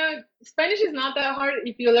 Yeah, Spanish is not that hard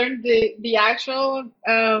if you learn the actual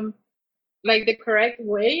like the correct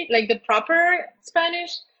way, like the proper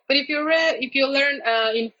Spanish. But if you learn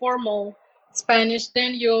informal Spanish,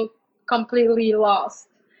 then you're completely lost.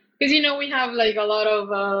 Because we have like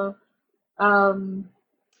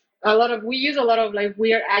we use a lot of like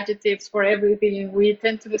weird adjectives for everything. We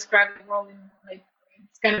tend to describe the world in like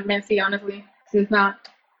it's kind of messy, honestly. 'Cause it's not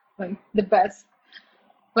like the best.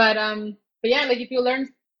 But yeah, like if you learn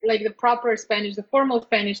like the proper Spanish, the formal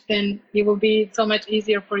Spanish, then it will be so much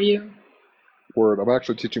easier for you. Word. I'm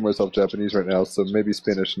actually teaching myself Japanese right now, so maybe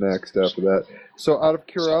Spanish next after that. So, out of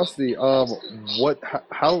curiosity,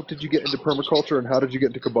 how did you get into permaculture, and how did you get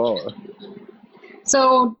into Kabbalah?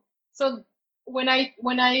 So when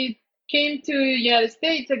I came to United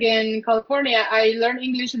States again in California, I learned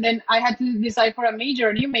English, and then I had to decide for a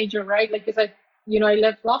new major, right? Like because I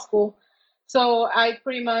left law school, so I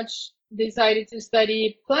pretty much decided to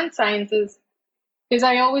study plant sciences because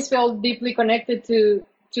I always felt deeply connected to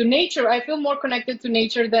nature. I feel more connected to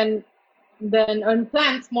nature than on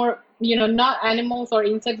plants, more not animals or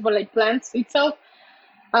insects, but like plants itself,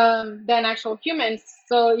 than actual humans.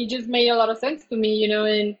 So it just made a lot of sense to me,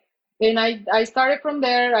 and I started from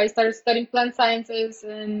there. I started studying plant sciences,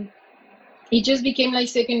 and it just became like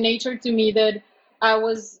second nature to me that I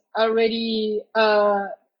was already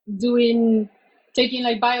doing taking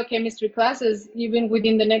like biochemistry classes even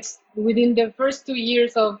within the first 2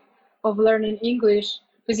 years of learning English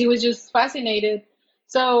because it was just fascinated.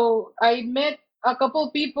 So I met a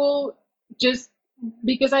couple people just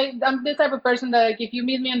because I'm the type of person that like if you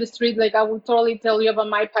meet me on the street, like I will totally tell you about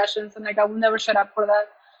my passions and like I will never shut up for that.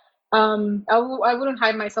 I wouldn't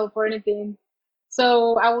hide myself for anything.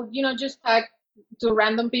 So I would, just talk to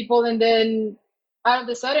random people, and then out of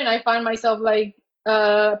the sudden, I find myself like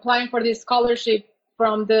applying for this scholarship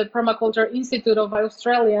from the Permaculture Institute of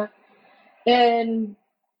Australia, and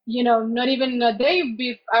not even a day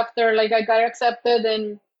after, like I got accepted,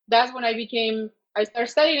 and that's when I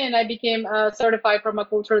started studying, and I became a certified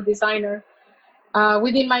permaculture designer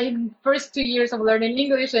within my first 2 years of learning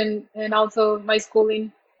English and also my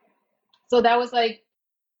schooling. So that was like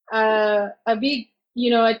a big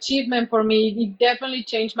achievement for me. It definitely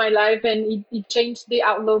changed my life, and it changed the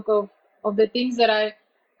outlook of the things that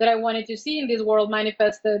I wanted to see in this world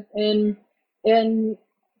manifested. And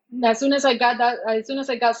as soon as I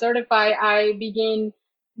got certified, I began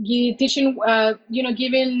teaching,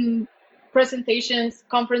 giving presentations,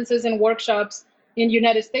 conferences, and workshops in the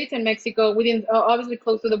United States and Mexico, within obviously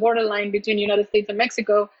close to the borderline between United States and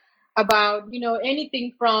Mexico, about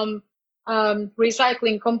anything from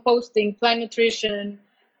recycling, composting, plant nutrition,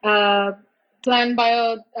 plant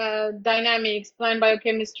biodynamics, plant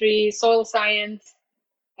biochemistry, soil science,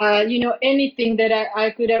 anything that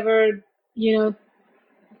I could ever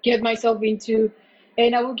get myself into,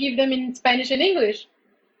 and I will give them in Spanish and English.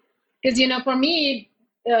 Because for me,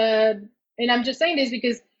 and I'm just saying this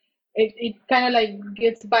because it kind of like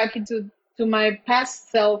gets back into my past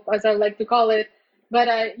self, as I like to call it. But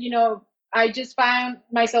I just found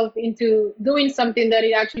myself into doing something that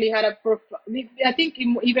it actually had I think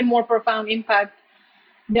even more profound impact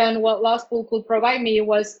than what law school could provide me,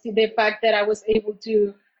 was the fact that I was able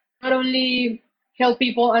to not only help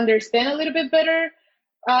people understand a little bit better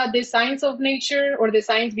the science of nature, or the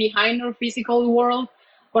science behind our physical world,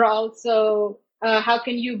 but also how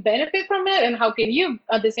can you benefit from it, and how can you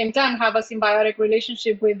at the same time have a symbiotic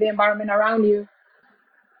relationship with the environment around you.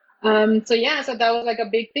 So that was like a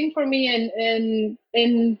big thing for me,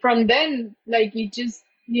 and from then, like, it just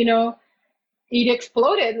it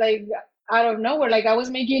exploded like out of nowhere. Like, I was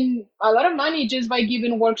making a lot of money just by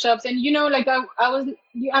giving workshops, and like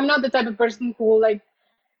I'm not the type of person who will like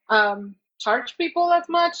charge people as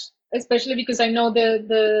much, especially because I know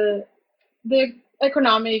the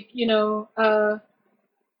economic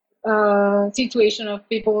situation of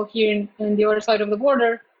people here in the other side of the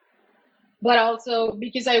border, but also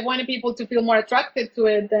because I wanted people to feel more attracted to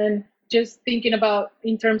it than just thinking about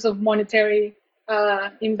in terms of monetary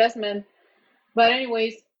investment. But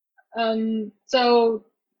anyways, so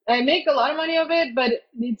I make a lot of money of it, but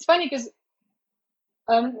it's funny because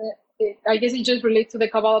I guess it just relates to the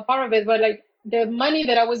Kabbalah part of it, but like the money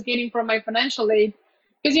that I was getting from my financial aid,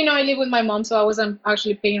 because I live with my mom, so I wasn't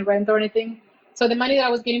actually paying rent or anything. So the money that I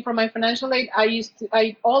was getting from my financial aid,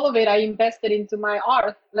 all of it I invested into my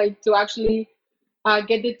art, like to actually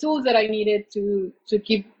get the tools that I needed to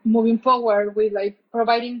keep moving forward with, like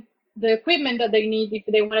providing the equipment that they need if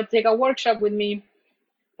they want to take a workshop with me.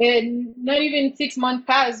 And not even 6 months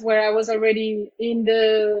passed where I was already in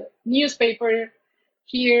the newspaper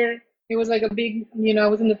here. It was like a big, I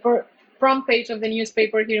was in the front page of the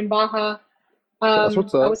newspaper here in Baja. That's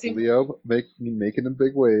what's up, was Leo. Making them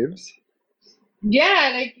big waves.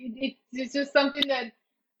 Yeah, like it's just something that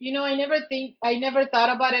I never thought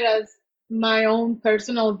about it as my own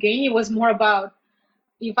personal gain. It was more about,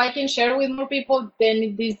 if I can share with more people,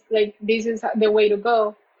 then this is the way to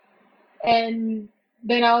go. And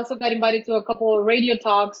then I also got invited to a couple of radio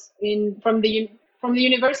talks from the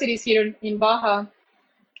universities here in Baja,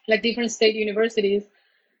 like different state universities.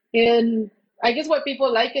 And I guess what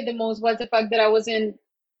people liked it the most was the fact that I was in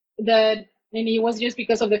that, and it was just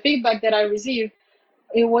because of the feedback that I received.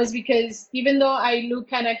 It was because even though I look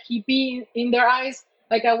kind of hippie in their eyes,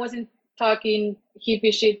 like I wasn't talking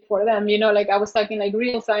hippie shit for them, like I was talking like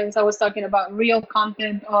real science. I was talking about real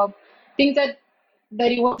content of things that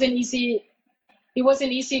it wasn't easy. It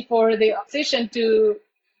wasn't easy for the opposition to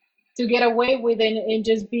get away with it and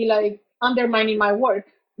just be like undermining my work.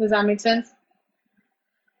 Does that make sense?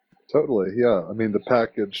 Totally, yeah. I mean, the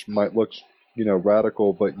package might look,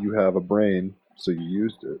 radical, but you have a brain, so you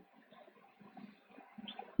used it.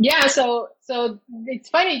 Yeah, so it's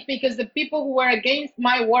funny because the people who were against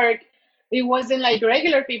my work, it wasn't like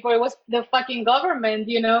regular people, it was the fucking government,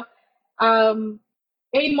 8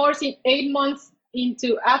 months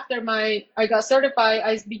into after I got certified,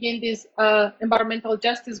 I began this environmental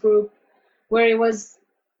justice group where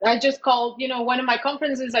I just called, one of my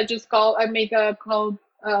conferences, I make a call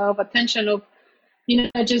of attention of,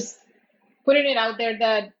 just putting it out there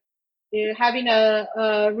that having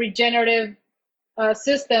a regenerative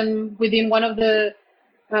system within one of the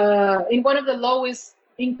lowest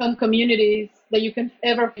income communities that you can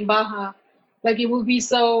ever in Baja, like it will be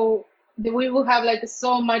we will have like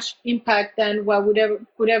so much impact than what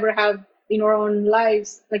could ever have in our own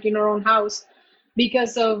lives, like in our own house,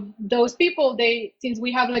 because of those people. Since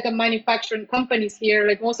we have like a manufacturing companies here,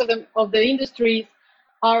 like most of the industries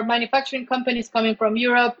are manufacturing companies coming from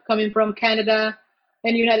Europe, coming from Canada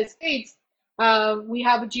and United States. We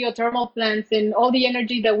have geothermal plants, and all the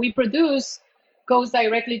energy that we produce goes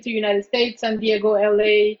directly to United States, San Diego,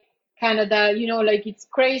 LA, Canada. Like it's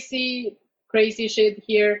crazy shit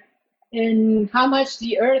here, and how much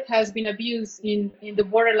the earth has been abused in the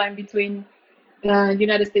borderline between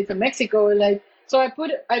United States and Mexico. Like, so I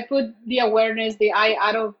put the awareness, the eye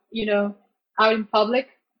out in public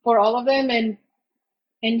for all of them, and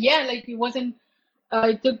yeah, like it wasn't.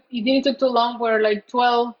 It didn't take too long where like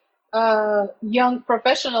 12 young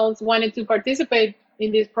professionals wanted to participate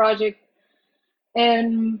in this project,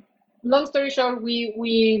 And long story short,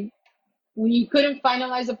 we couldn't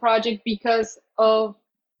finalize the project because of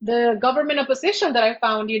the government opposition that I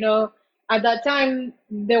found. At that time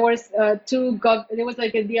there was there was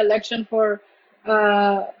like the election for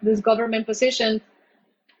this government position.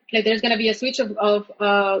 Like there's gonna be a switch of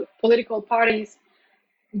political parties.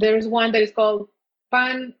 There's one that is called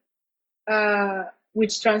PAN,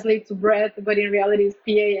 which translates to bread, but in reality is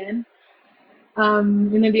PAN.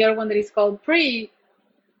 And then the other one that is called PRI,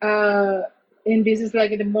 and this is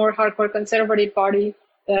like the more hardcore conservative party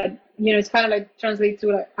that it's kind of like translate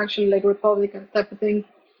to like actually like Republican type of thing.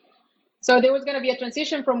 So there was going to be a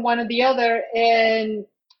transition from one to the other, and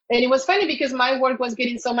it was funny because my work was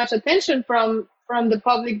getting so much attention from the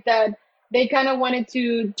public that they kind of wanted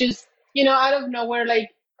to just out of nowhere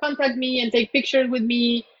like contact me and take pictures with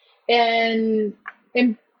me and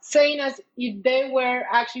saying as if they were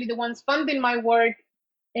actually the ones funding my work,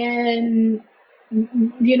 and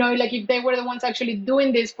like if they were the ones actually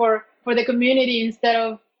doing this for the community instead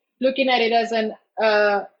of looking at it as an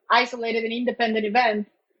isolated and independent event.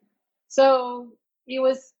 So it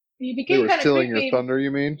They became were kind of stealing creepy. your thunder,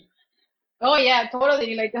 you mean? Oh yeah,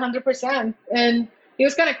 totally, like 100%. And it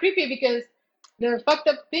was kind of creepy because the fucked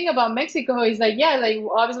up thing about Mexico is like, yeah, like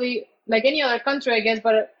obviously like any other country, I guess,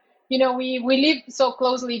 but we live so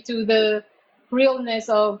closely to the realness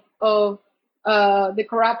of the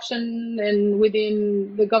corruption and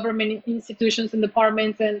within the government institutions and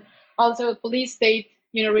departments, and also police state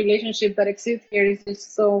relationship that exists here is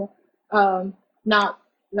just so not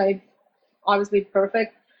like obviously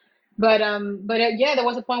perfect. But yeah, there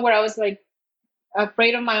was a point where I was like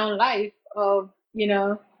afraid of my own life.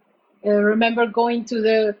 Remember going to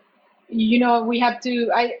the we have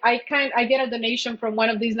to I get a donation from one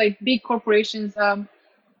of these like big corporations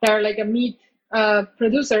that are like a meat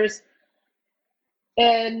producers,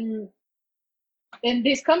 and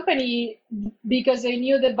this company, because they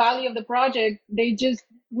knew the value of the project, they just,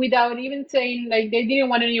 without even saying, like they didn't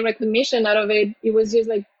want any recognition out of it, it was just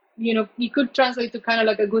like it could translate to kind of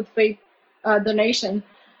like a good faith donation.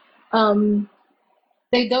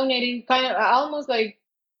 They donated kind of almost like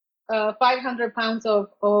 500 pounds of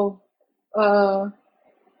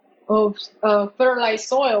fertilized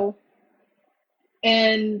soil,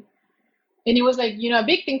 and it was like a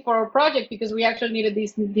big thing for our project because we actually needed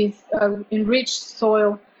this enriched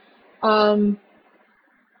soil. But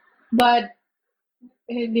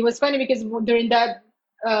it was funny because during that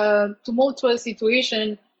tumultuous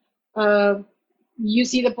situation, you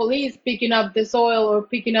see the police picking up the soil or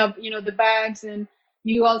picking up the bags, and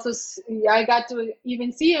you also I got to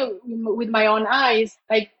even see with my own eyes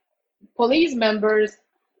like police members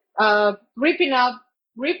ripping out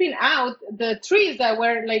the trees that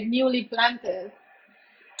were like newly planted,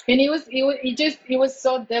 and it was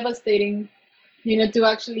so devastating to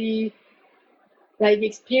actually like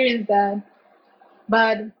experience that.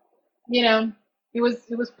 But it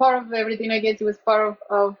was part of everything, I guess. It was part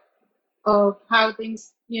of how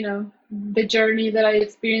things, the journey that I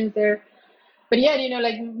experienced there. But yeah,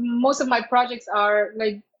 like most of my projects are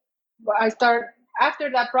like, I start after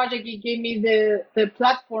that project, it gave me the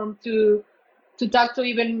platform to talk to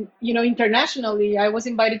even internationally. I was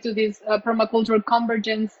invited to this permacultural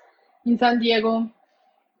convergence in San Diego,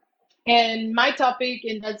 and my topic,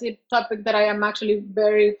 and that's a topic that I am actually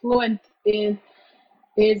very fluent in,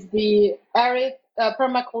 is the arid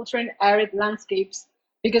permaculture and arid landscapes,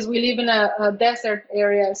 because we live in a desert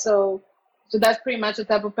area. So that's pretty much the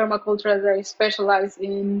type of permaculture that I specialize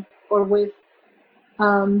in or with.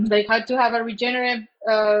 Like how to have a regenerative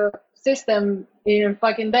system in a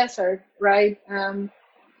fucking desert, right?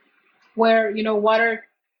 Where water,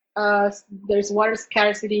 there's water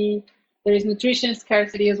scarcity, there is nutrition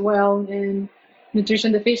scarcity as well, and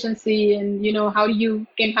nutrition deficiency, and how you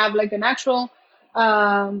can have like an actual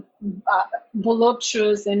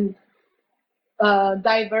voluptuous and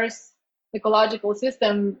diverse ecological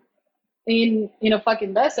system in a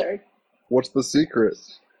fucking desert. What's the secret?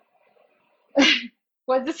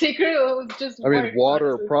 What's the secret? It was just I mean,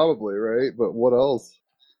 water honestly. probably, right? But what else?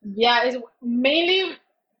 Yeah, it's mainly,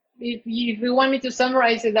 if you want me to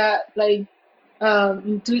summarize it, that like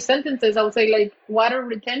in 2 sentences, I would say like water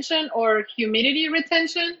retention or humidity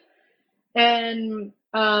retention, and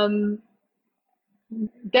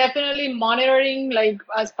definitely monitoring, like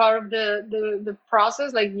as part of the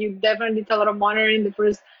process. Like you definitely need a lot of monitoring the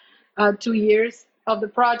first 2 years of the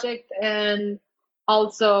project, and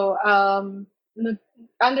also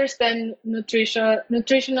understand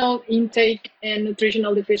nutritional intake and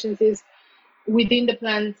nutritional deficiencies within the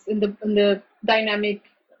plants in the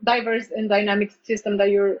diverse and dynamic system that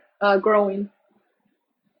you're growing.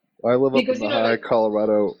 I live up in because the high like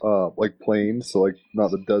Colorado, like plains, so like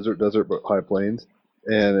not the desert, but high plains.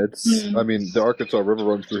 And I mm, mean, the Arkansas River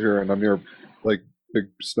runs through here, and I'm near like big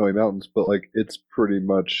snowy mountains, but like it's pretty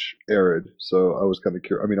much arid. So I was kind of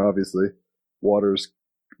curious. I mean, obviously, water's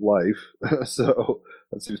life, so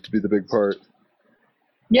that seems to be the big part.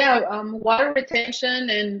 yeah, water retention,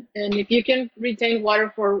 and if you can retain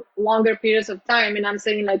water for longer periods of time, and I'm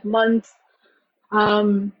saying like months,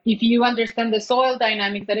 if you understand the soil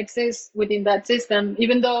dynamics that exists within that system,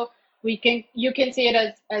 even though you can see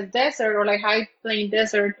it as desert or like high plain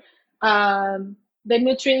desert, the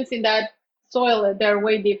nutrients in that soil, they're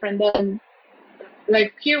way different than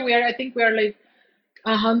like here we are. I think we are like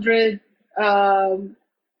 100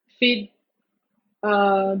 feet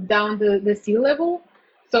down the sea level,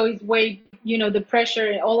 so it's way, the pressure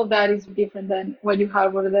and all of that is different than what you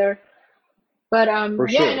have over there. But For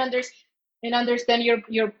yeah, sure. and understand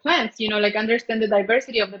your plants, like understand the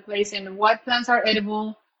diversity of the place and what plants are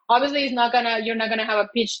edible. Obviously, you're not gonna have a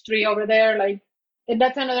peach tree over there, like, and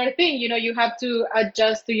that's another thing. You have to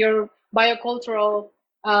adjust to your biocultural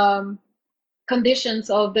um, conditions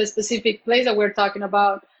of the specific place that we're talking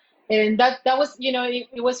about. And that was,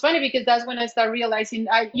 it was funny because that's when I start realizing,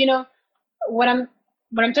 what I'm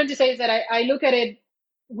trying to say is that I look at it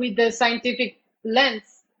with the scientific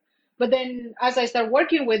lens, but then as I start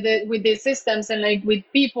working with the systems and like with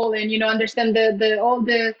people, and understand the all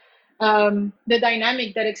the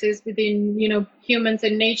dynamic that exists within humans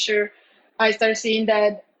and nature, I start seeing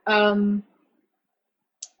that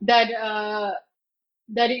that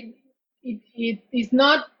it is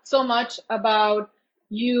not so much about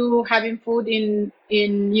you having food in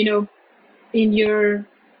your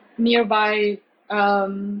nearby,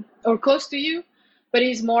 or close to you, but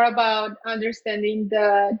it's more about understanding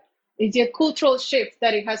that it's a cultural shift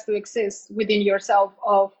that it has to exist within yourself,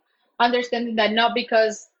 of understanding that not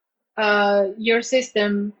because your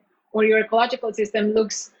system or your ecological system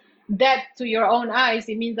looks dead to your own eyes,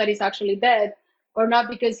 it means that it's actually dead, or not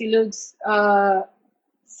because it looks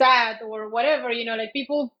sad or whatever. Like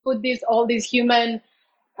people put all these human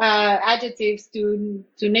adjectives to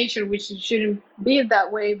nature, which shouldn't be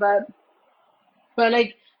that way. But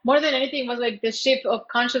like more than anything was like the shift of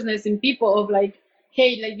consciousness in people of like,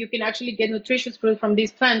 hey, like you can actually get nutritious fruit from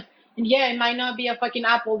these plants, and yeah, it might not be a fucking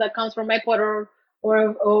apple that comes from Ecuador,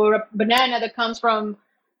 or a banana that comes from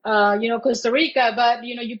Costa Rica, but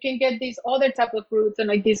you can get these other type of fruits and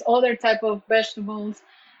like these other type of vegetables,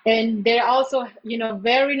 and they're also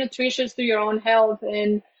very nutritious to your own health.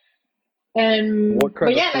 What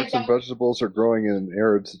But kind of yeah, like fruits and that. vegetables are growing in an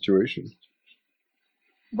arid situation?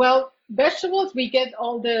 Well, vegetables, we get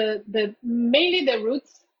all the mainly the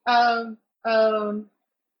roots of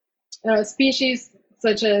species,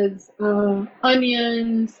 such as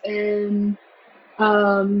onions and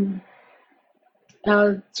um,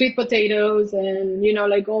 sweet potatoes, and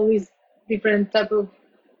like all these different type of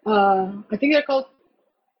I think they're called,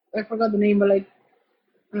 I forgot the name, but like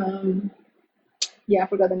um, yeah, I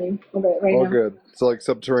forgot the name of it right All now. good. So like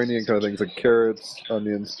subterranean kind of things like carrots,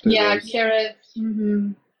 onions, Yeah, potatoes. carrots,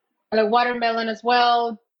 like watermelon as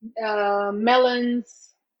well,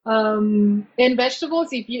 melons, and vegetables.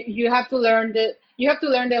 If you have to learn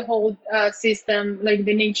the whole system, like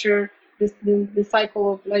the nature, the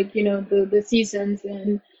cycle of like the seasons,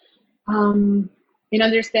 um, and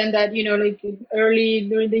understand that like early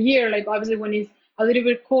during the year, like obviously when it's a little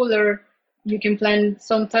bit cooler, you can plant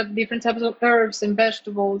different types of herbs and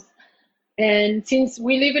vegetables. And since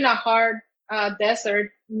we live in a hard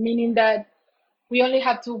desert, meaning that we only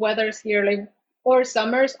have two weathers here. Like our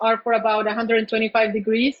summers are for about 125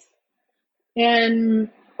 degrees, and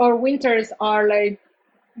our winters are like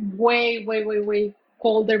way, way, way, way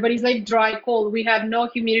colder. But it's like dry cold. We have no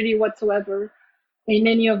humidity whatsoever in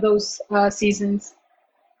any of those seasons.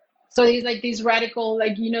 So it's like this radical,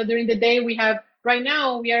 like during the day we have, right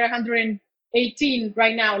now we are 118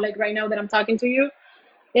 right now, like right now that I'm talking to you,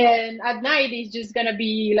 and at night it's just gonna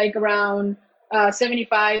be like around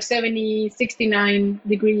 75, 70, 69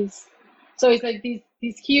 degrees. So it's like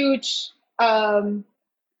this huge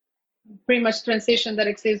pretty much transition that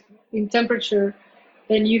exists in temperature,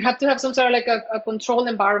 and you have to have some sort of like a controlled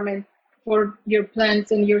environment for your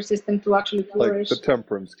plants and your system to actually Like flourish. the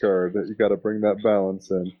temperance card, that you got to bring that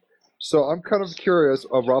balance in. So I'm kind of curious,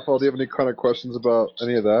 Rafael, do you have any kind of questions about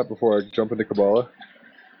any of that before I jump into Kabbalah?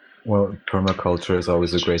 Well, permaculture is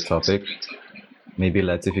always a great topic. Maybe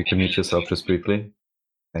let's, if you can mute yourself just briefly.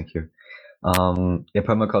 Thank you. Yeah,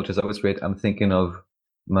 permaculture is always great. I'm thinking of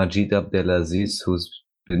Majid Abdelaziz, who's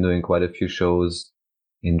been doing quite a few shows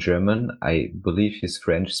in German. I believe he's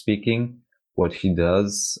French speaking, what he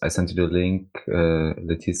does. I sent you the link,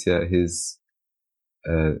 Leticia. His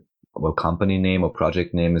company name or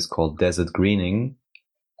project name is called Desert Greening.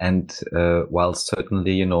 And while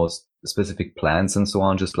certainly, specific plans and so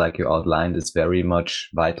on, just like you outlined, is very much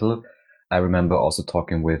vital. I remember also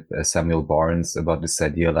talking with Samuel Barnes about this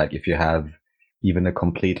idea, like if you have even a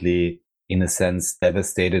completely, in a sense,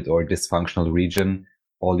 devastated or dysfunctional region,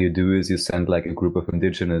 all you do is you send like a group of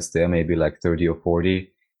indigenous there, maybe like 30 or 40.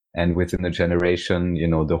 And within a generation,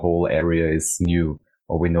 the whole area is new.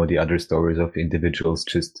 Or we know the other stories of individuals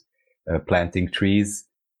just planting trees.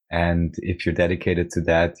 And if you're dedicated to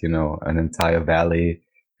that, an entire valley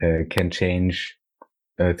can change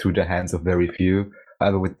through the hands of very few.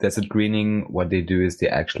 However, with Desert Greening, what they do is they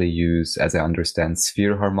actually use, as I understand,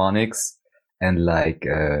 sphere harmonics and like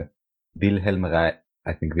Wilhelm Reich,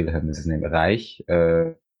 I think Wilhelm is his name, Reich,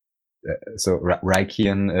 so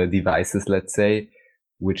Reichian devices, let's say,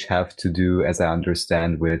 which have to do, as I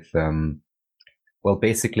understand, with,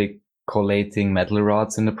 basically collating metal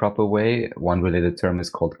rods in the proper way. One related term is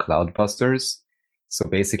called cloudbusters. So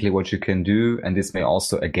basically what you can do, and this may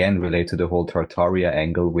also again relate to the whole Tartaria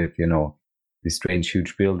angle with, these strange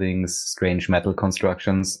huge buildings, strange metal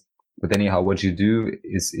constructions. But anyhow, what you do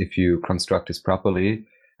is if you construct this properly,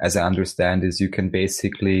 as I understand, is you can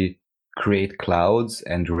basically create clouds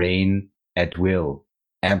and rain at will,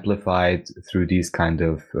 amplified through these kind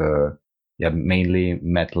of, mainly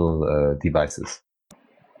metal devices.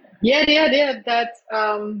 Yeah. That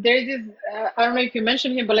there's this. I don't know if you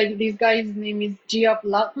mentioned him, but like this guy's name is Geoff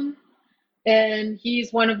Lawton, and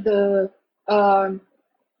he's one of the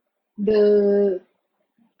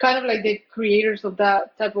kind of like the creators of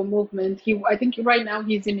that type of movement. I think right now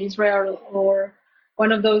he's in Israel or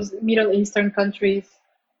one of those Middle Eastern countries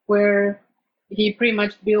where he pretty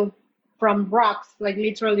much built from rocks, like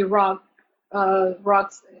literally rocks,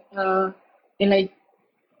 and like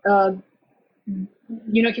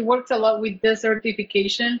he works a lot with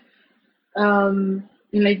desertification, and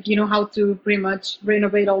like how to pretty much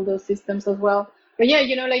renovate all those systems as well. But yeah,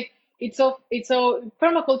 like it's so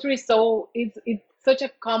permaculture is it's such a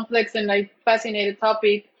complex and like fascinating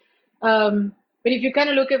topic. But if you kind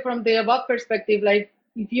of look at from the above perspective, like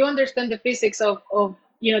if you understand the physics of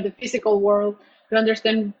the physical world, you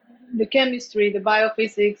understand the chemistry, the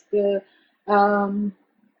biophysics, the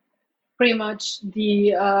pretty much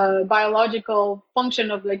the biological function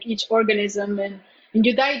of like each organism, and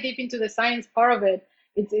you dive deep into the science part of it,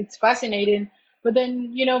 it's fascinating. But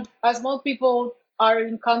then as more people are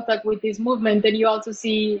in contact with this movement, then you also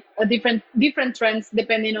see a different trends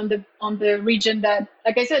depending on the region that,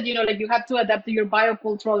 like I said, like you have to adapt to your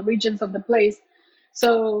biocultural regions of the place.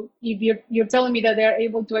 So if you're telling me that they're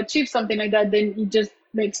able to achieve something like that, then it just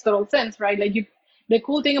makes total sense, right? Like the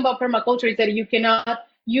cool thing about permaculture is that you cannot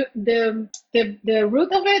the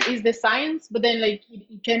root of it is the science, but then like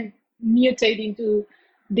it can mutate into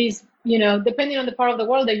this, depending on the part of the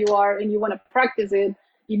world that you are and you want to practice it,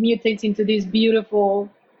 it mutates into this beautiful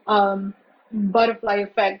butterfly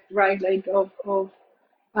effect, right? Like of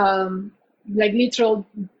like literal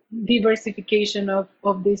diversification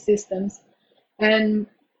of these systems. And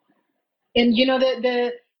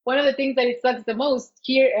the one of the things that it sucks the most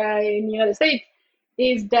here in the United States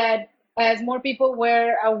is that as more people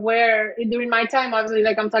were aware during my time, obviously,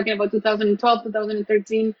 like I'm talking about 2012,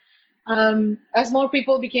 2013, as more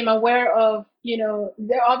people became aware of,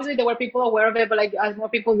 there were people aware of it, but like as more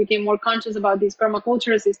people became more conscious about this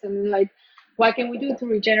permaculture system, like what can we do to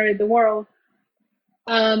regenerate the world?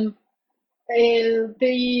 Then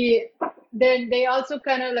they also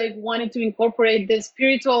kind of like wanted to incorporate the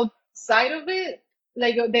spiritual side of it,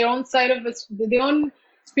 like their own side of it, their own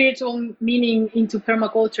spiritual meaning into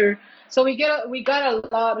permaculture. So we got a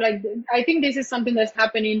lot, like I think this is something that's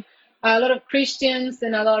happening. A lot of Christians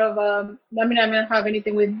and a lot of I don't have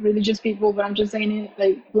anything with religious people, but I'm just saying it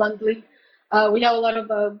like bluntly. We have a lot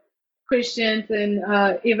of Christians and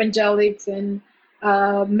evangelics and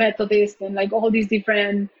Methodists and like all these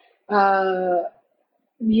different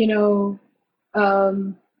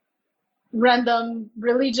random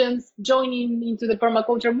religions joining into the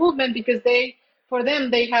permaculture movement because for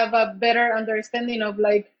them they have a better understanding of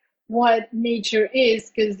like what nature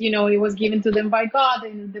is, because it was given to them by God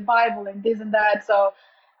in the Bible and this and that. So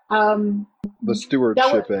the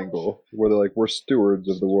stewardship angle, where they're like, we're stewards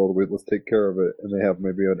of the world, let's take care of it, and they have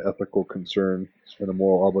maybe an ethical concern and a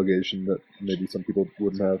moral obligation that maybe some people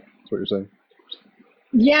wouldn't have. That's what you're saying.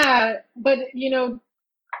 Yeah, but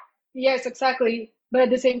yes, exactly. But at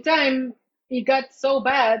the same time, it got so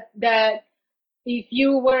bad that if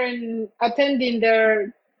you weren't attending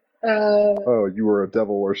their Oh, you were a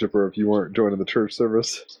devil worshiper if you weren't joining the church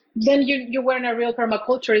service. then you weren't a real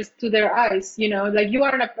permaculturist to their eyes. Like you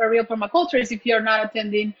aren't a real permaculturist if you're not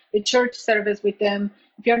attending the church service with them,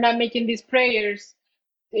 if you're not making these prayers,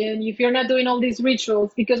 and if you're not doing all these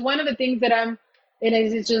rituals. Because one of the things that and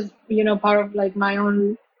it's just part of like my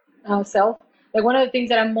own self, like one of the things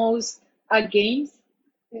that I'm most against,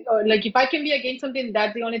 or like if I can be against something,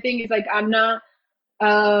 that's the only thing, is like I'm not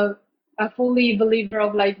a fully believer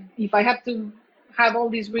of like, if I have to have all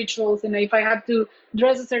these rituals, and if I have to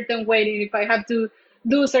dress a certain way, and if I have to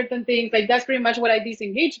do certain things, like that's pretty much what I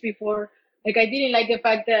disengaged before. Like I didn't like the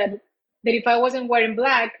fact that if I wasn't wearing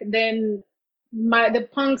black, then the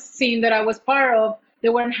punk scene that I was part of, they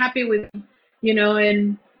weren't happy with me,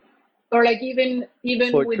 and or like even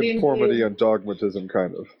It's like within conformity and dogmatism,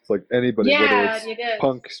 kind of. It's like anybody, whether yeah, it's it is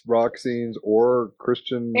punks, rock scenes, or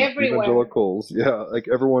Christian everywhere. evangelicals. Yeah, like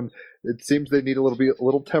everyone. It seems they need a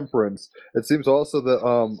little temperance. It seems also that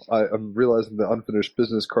I'm realizing the unfinished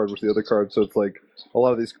business card was the other card. So it's like a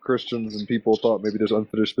lot of these Christians and people thought maybe there's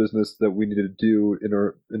unfinished business that we needed to do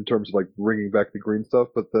in terms of like bringing back the green stuff.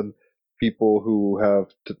 But then people who have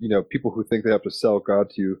people who think they have to sell God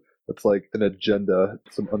to you. It's like an agenda,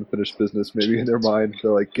 some unfinished business maybe in their mind.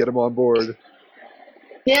 They're like, get them on board.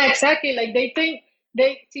 Yeah, exactly. Like they think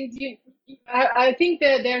since I think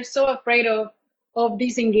that they're so afraid of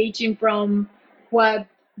disengaging from what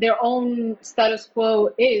their own status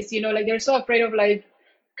quo is. Like they're so afraid of like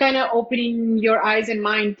kind of opening your eyes and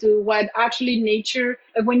mind to what actually nature.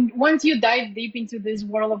 Like once you dive deep into this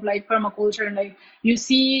world of like permaculture, and like you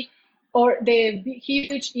see or the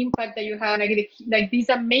huge impact that you have, like this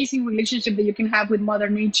amazing relationship that you can have with Mother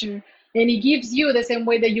Nature, and it gives you the same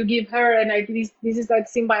way that you give her, and like this is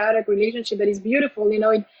like symbiotic relationship that is beautiful.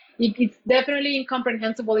 It's definitely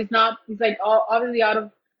incomprehensible. It's like obviously out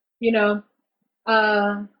of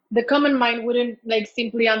the common mind wouldn't like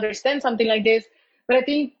simply understand something like this. But I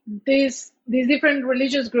think these different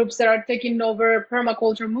religious groups that are taking over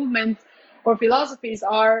permaculture movements or philosophies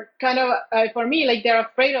are kind of for me, like they're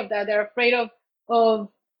afraid of that. They're afraid of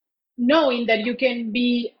knowing that you can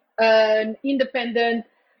be an independent,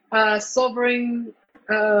 sovereign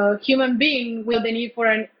human being with the need for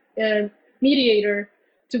a mediator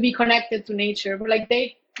to be connected to nature. But like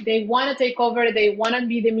they want to take over. They want to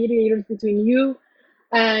be the mediators between you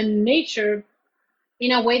and nature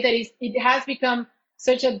in a way that it has become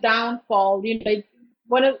such a downfall. Like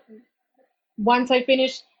once I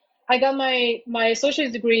finished, I got my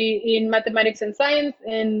associate's degree in mathematics and science,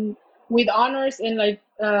 and with honors, and like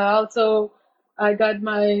also I got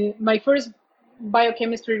my first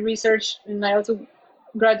biochemistry research, and I also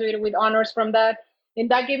graduated with honors from that, and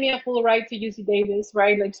that gave me a full ride to UC Davis,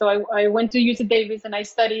 right? Like so I went to UC Davis and I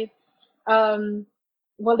studied. Well,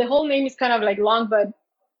 the whole name is kind of like long, but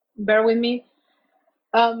bear with me.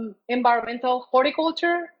 Environmental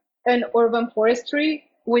horticulture and urban forestry,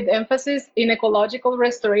 with emphasis in ecological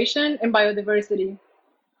restoration and biodiversity.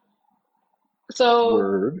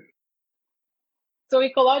 So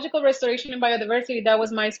ecological restoration and biodiversity, that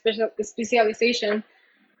was my specialization.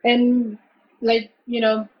 And like,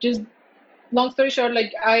 just long story short,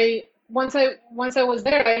 like once I was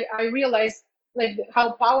there, I realized like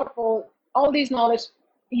how powerful all this knowledge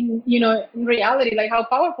in reality, like how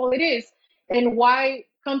powerful it is, and why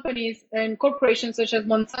companies and corporations such as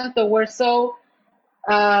Monsanto were so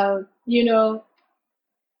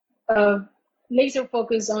laser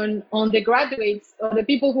focus on the graduates, or the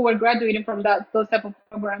people who were graduating from those type of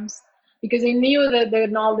programs, because they knew that the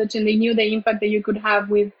knowledge, and they knew the impact that you could have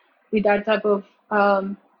with that type of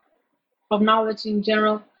knowledge in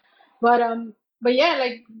general. But yeah,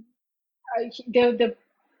 like the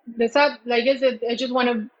sad, like, is that I just want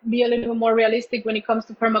to be a little bit more realistic when it comes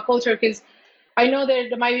to permaculture, because I know there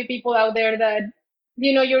might be people out there that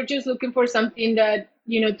you're just looking for something that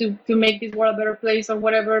to make this world a better place or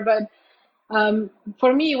whatever. But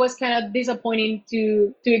for me, it was kind of disappointing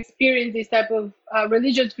to experience this type of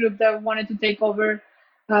religious group that wanted to take over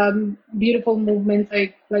beautiful movements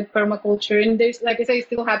like permaculture, and there's, like I say, it's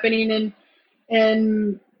still happening.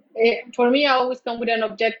 And for me, I always come with an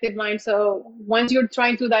objective mind. So once you're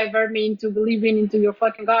trying to divert me into believing into your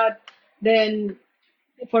fucking God, then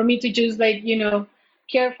for me to just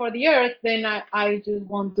care for the earth, then I just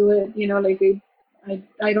won't do it.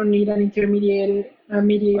 I don't need an mediator I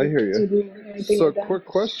hear you. to do anything So, like that. quick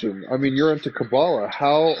question. I mean, you're into Kabbalah.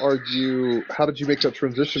 How did you make that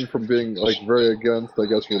transition from being like very against, I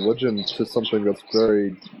guess, religion to something that's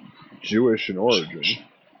very Jewish in origin?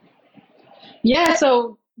 Yeah,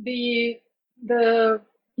 so the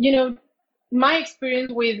my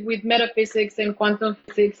experience with metaphysics and quantum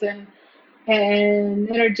physics and and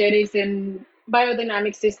energetics and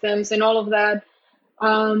biodynamic systems and all of that.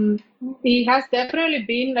 Um, it has definitely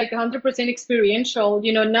been like 100% experiential.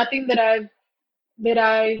 Nothing that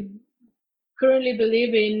I currently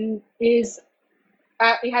believe in is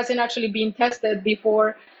it hasn't actually been tested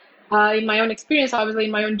before in my own experience, obviously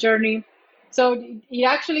in my own journey. So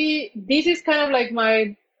this is kind of like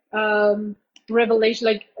my revelation,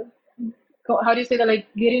 like how do you say that, like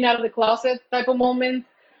getting out of the closet type of moment,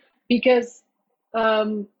 because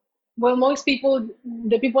um, well, most people,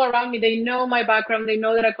 the people around me, they know my background. They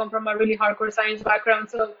know that I come from a really hardcore science background.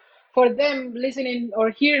 So for them, listening or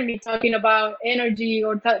hearing me talking about energy,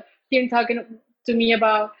 or hearing talking to me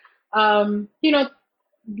about,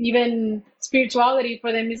 even spirituality,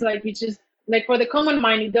 for them is like, it's just like, for the common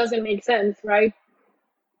mind, it doesn't make sense, right?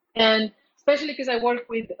 And especially because I work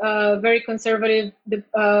with very conservative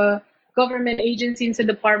government agencies and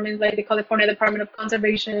departments, like the California Department of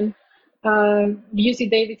Conservation,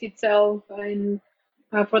 UC Davis itself, and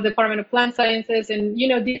for the Department of Plant Sciences, and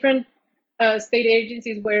different state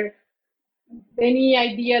agencies, where any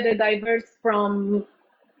idea that diverts from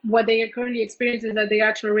what they are currently experiencing as the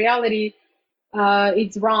actual reality,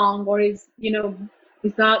 it's wrong, or it's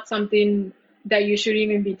not something that you should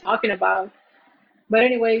even be talking about. But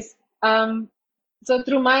anyways, so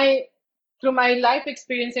through my life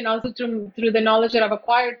experience, and also through the knowledge that I've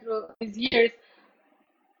acquired through these years,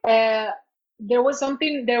 uh, there was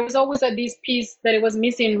always this piece that it was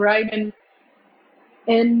missing, right?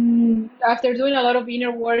 And after doing a lot of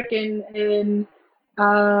inner work, and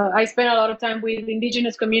I spent a lot of time with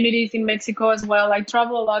indigenous communities in Mexico as well. I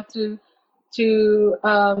travel a lot to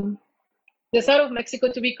the south of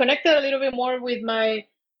Mexico, to be connected a little bit more with my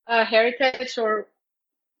heritage, or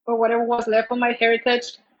whatever was left of my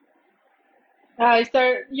heritage. I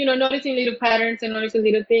start, noticing little patterns and noticing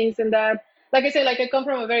little things, and that, like I said, like I come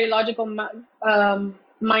from a very logical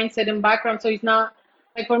mindset and background, so it's not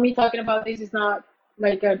like, for me talking about this is not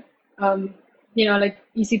like a, like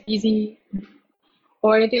easy peasy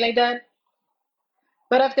or anything like that.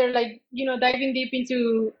 But after, like, diving deep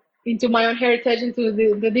into my own heritage, into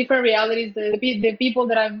the different realities, the people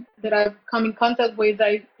that I've come in contact with,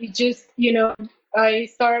 I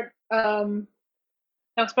start.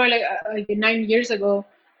 That was probably like 9 years ago,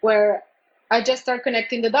 where I just start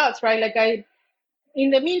connecting the dots, right? Like in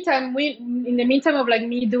the meantime of like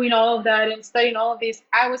me doing all of that and studying all of this,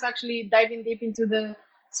 I was actually diving deep into the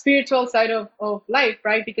spiritual side of life,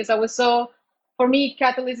 right? Because for me,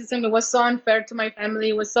 Catholicism, it was so unfair to my family.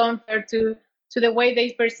 It was so unfair to the way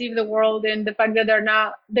they perceive the world, and the fact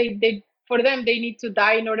that for them, they need to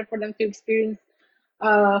die in order for them to experience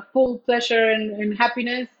full pleasure and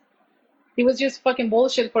happiness. It was just fucking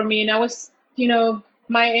bullshit for me. And I was,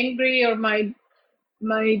 my angry, or my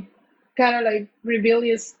kind of like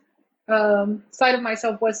rebellious side of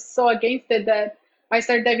myself was so against it, that I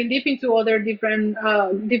started diving deep into other different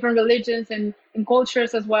religions and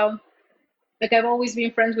cultures as well. Like, I've always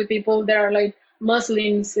been friends with people that are like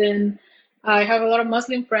Muslims, and I have a lot of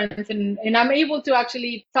Muslim friends, and I'm able to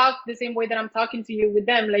actually talk the same way that I'm talking to you with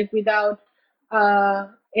them, like without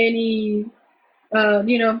any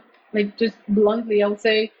like, just bluntly, I'll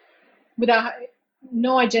say, without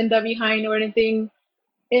no agenda behind or anything.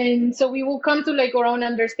 And so we will come to like our own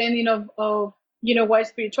understanding of what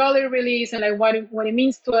spirituality really is, and like what it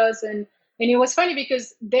means to us. And it was funny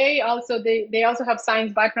because they also have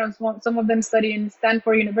science backgrounds. Some of them study in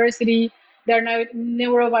Stanford University. They're now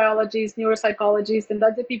neurobiologists, neuropsychologists, and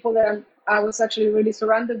that's the people that I was actually really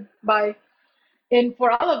surrounded by. And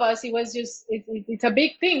for all of us, it was just it's a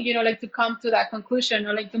big thing, like to come to that conclusion,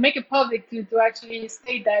 or like to make it public, to actually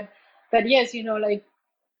state that yes,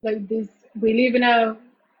 like this, we live in a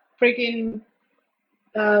freaking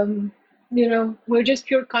we're just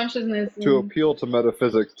pure consciousness. To appeal to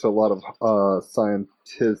metaphysics to a lot of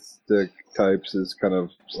scientistic types is kind of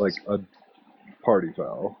like a party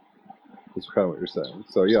foul. Is kind of what you're saying.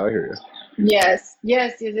 So yeah, I hear you. Yes.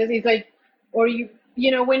 It's like, or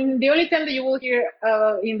when the only time that you will hear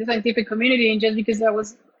in the scientific community, and just because I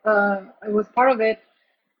was part of it,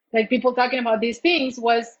 like people talking about these things,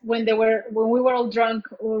 was when we were all drunk,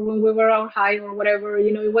 or when we were all high, or whatever.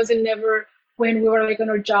 It wasn't never when we were like on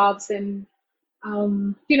our jobs, and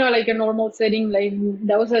like a normal setting. Like,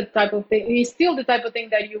 that was a type of thing. It's still the type of thing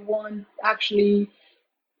that you won't actually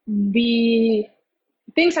be.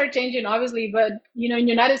 Things are changing, obviously, but in the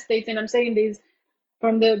United States, and I'm saying this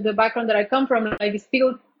from the background that I come from, like, it's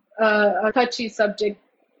still a touchy subject,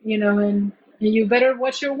 and you better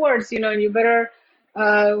watch your words, and you better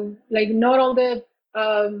like, not all the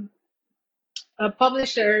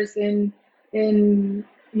publishers and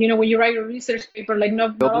when you write a research paper, like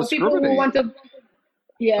not They'll all people will discriminate. want to. I mean,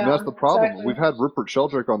 Yeah, that's the problem. exactly. We've had Rupert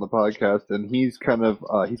Sheldrake on the podcast, and he's kind of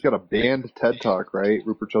he's got a banned TED Talk, right?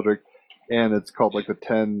 Rupert Sheldrake, and it's called like the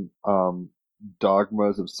 10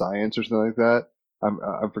 dogmas of science or something like that.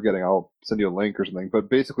 I'm forgetting. I'll send you a link or something. But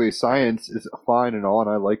basically, science is fine and all, and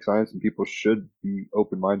I like science, and people should be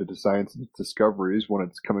open-minded to science and discoveries when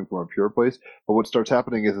it's coming from a pure place. But what starts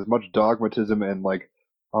happening is as much dogmatism and like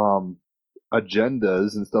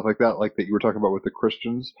agendas and stuff like that you were talking about with the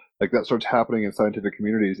Christians, like that starts happening in scientific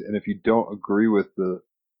communities. And if you don't agree with the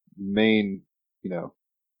main,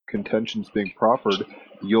 contentions being proffered,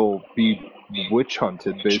 you'll be witch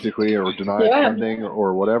hunted basically, or denied Yeah. funding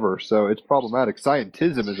or whatever. So it's problematic.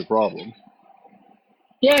 Scientism is a problem.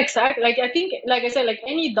 Yeah, exactly. Like I think, like I said, like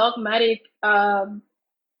any dogmatic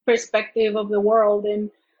perspective of the world,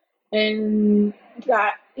 and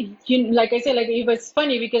like I said, like it was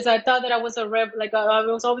funny because I thought that I was a rebel. Like I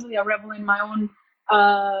was obviously a rebel in my own,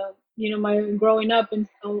 my growing up and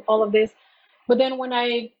all of this. But then when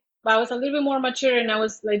I was a little bit more mature and I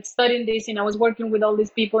was like studying this and I was working with all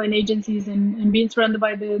these people and agencies and being surrounded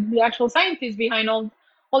by the actual scientists behind all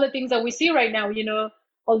the things that we see right now,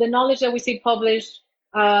 all the knowledge that we see published,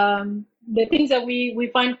 the things that we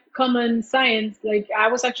find common science. Like I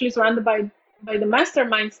was actually surrounded by the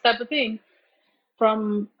masterminds type of thing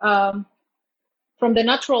from the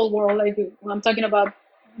natural world. Like I'm talking about,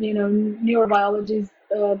 neurobiologists,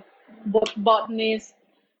 botanists,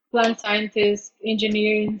 plant scientists,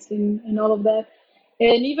 engineers, and all of that.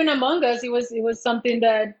 And even among us, it was something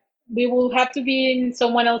that we will have to be in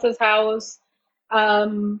someone else's house.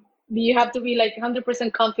 You have to be like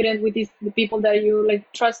 100% confident with the people that you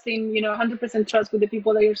like trusting, 100% trust with the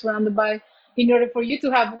people that you're surrounded by, in order for you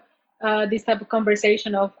to have this type of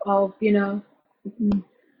conversation of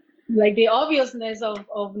like the obviousness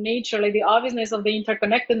of nature, like the obviousness of the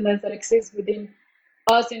interconnectedness that exists within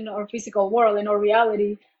us in our physical world, in our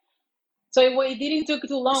reality. So it didn't take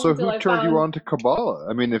too long So until who I turned you found. on to Kabbalah?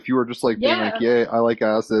 I mean, if you were just like being like, Yeah. yeah, I like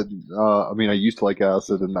acid. I mean, I used to like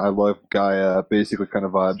acid, and I love Gaia, basically kind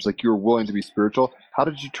of vibes. Like you were willing to be spiritual. How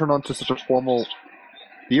did you turn on to such a formal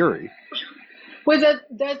theory? Well,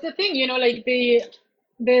 that's the thing, like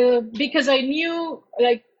the because I knew,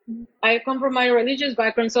 like, I come from my religious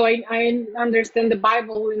background, so I understand the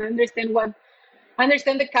Bible and I understand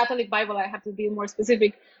the Catholic Bible. I have to be more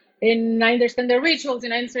specific, and I understand the rituals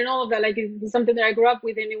and I understand all of that. Like it's something that I grew up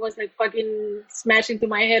with, and it was like fucking smashed into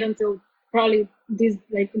my head until probably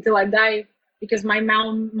until I die, because my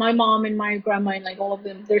mom and my grandma and like all of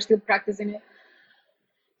them, they're still practicing it.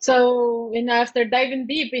 So, and after diving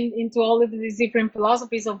deep into all of these different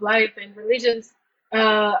philosophies of life and religions,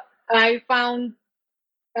 I found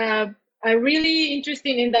a really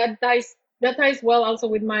interesting, and that ties well also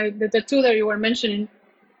with the tattoo that you were mentioning.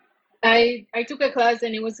 I took a class,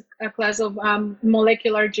 and it was a class of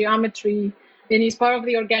molecular geometry, and it's part of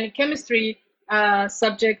the organic chemistry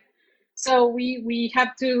subject. So we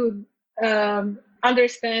have to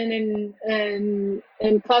understand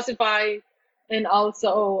and classify, and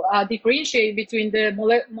also differentiate between the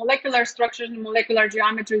molecular structures and molecular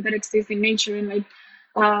geometry that exists in nature, and like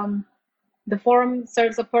the form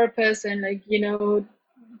serves a purpose, and like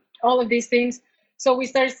all of these things. So we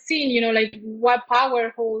start seeing like what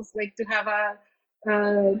power holds, like to have a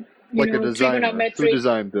Like a designer. Who trigonometric,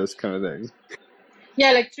 designed this kind of thing?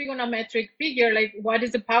 yeah, like trigonometric figure, like what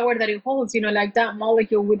is the power that it holds, like that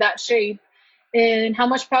molecule with that shape, and how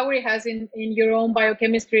much power it has in your own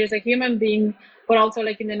biochemistry as a human being, but also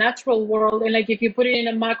like in the natural world. And like if you put it in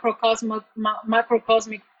a macrocosmic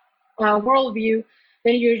worldview,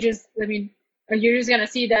 then you're just gonna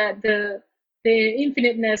see that the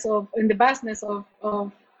infiniteness of and the vastness of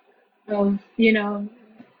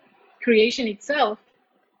creation itself.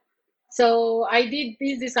 So I did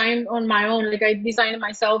this design on my own. Like I designed it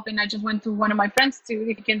myself, and I just went to one of my friends to,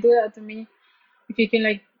 if you can do that to me, if you can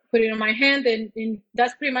like put it on my hand, and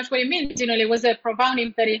that's pretty much what it means. It was a profound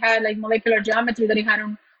impact that it had, like molecular geometry that it had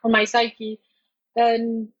on my psyche.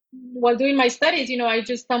 And while doing my studies, I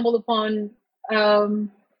just stumbled upon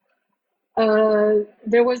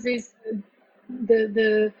there was this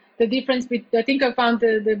the difference between, I think I found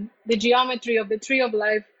the geometry of the tree of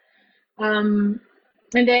life.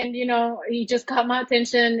 And then, it just caught my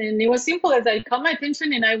attention, and it was simple as it caught my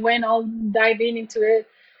attention, and I went all diving into it.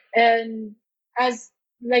 And as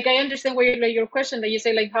like I understand what your question that you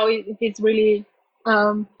say, like how it's really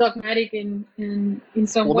dogmatic in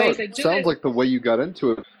some ways. No, it sounds like the way you got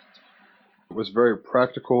into it was very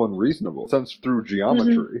practical and reasonable. It sounds through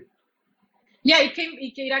geometry. Mm-hmm. Yeah,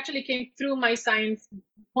 it actually came through my science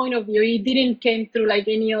point of view. It didn't came through like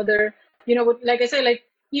any other, like I said, like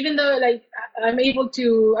even though like I'm able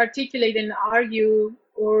to articulate and argue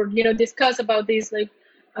or discuss about these like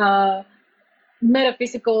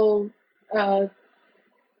metaphysical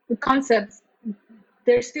concepts,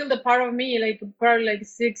 there's still the part of me, like probably like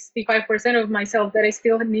 65% of myself, that I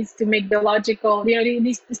still needs to make the logical,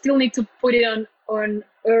 still need to put it on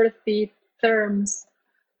earthy terms,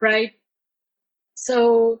 right?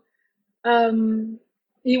 So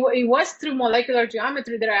it was through molecular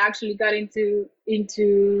geometry that I actually got into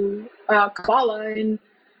Kabbalah, and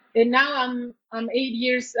now I'm 8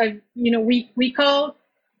 years. We call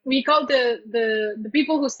the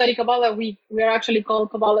people who study Kabbalah, we are actually called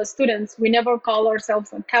Kabbalah students. We never call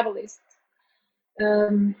ourselves a Kabbalists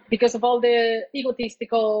because of all the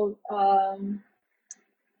egotistical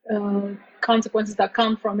consequences that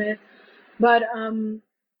come from it. But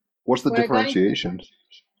what's the differentiation?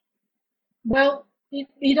 Well,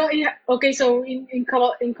 okay. So in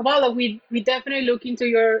Kabbalah, we definitely look into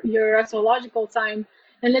your astrological sign,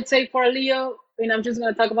 and let's say for a Leo, and I'm just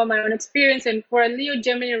going to talk about my own experience. And for a Leo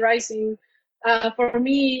Gemini rising, for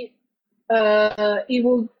me, it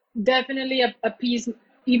will definitely appease.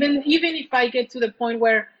 Even if I get to the point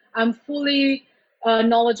where I'm fully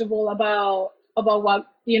knowledgeable about what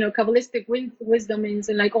Kabbalistic wisdom means,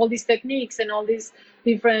 and like all these techniques and all these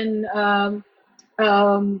different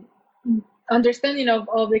understanding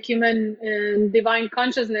of the human and divine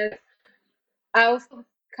consciousness, I also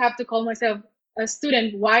have to call myself a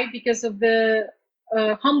student. Why? Because of the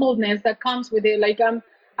humbleness that comes with it. Like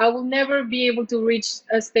I will never be able to reach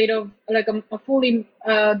a state of like a fully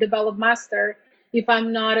developed master if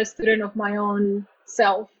I'm not a student of my own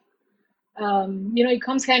self. It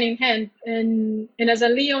comes hand in hand. And as a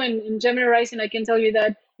Leo and Gemini rising, I can tell you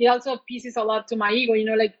that it also appeases a lot to my ego.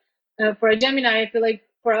 For a Gemini, I feel like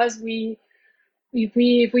for us, if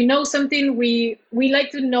we know something, we like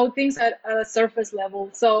to know things at a surface level.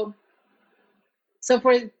 So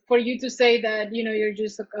for you to say that you're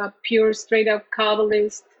just a pure straight up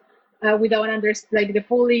Kabbalist without the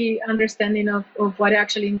fully understanding of what it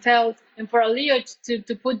actually entails, and for a Leo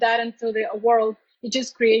to put that into the world, it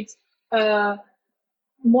just creates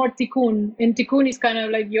more tikkun. And tikkun is kind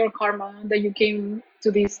of like your karma that you came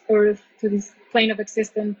to this earth, to this plane of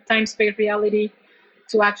existence, time, space, reality,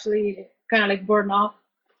 to actually kind of like burn off.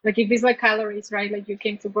 Like if it's like calories, right? Like you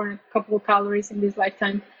came to burn a couple of calories in this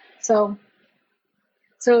lifetime. So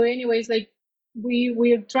anyways, like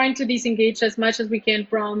we're trying to disengage as much as we can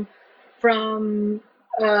from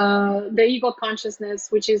the ego consciousness,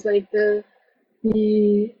 which is like the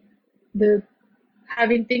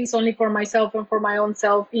having things only for myself and for my own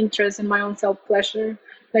self interest and my own self pleasure,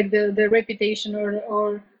 like the reputation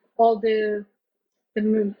or all the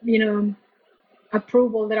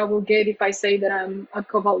approval that I will get if I say that I'm a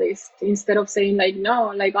Kabbalist, instead of saying like,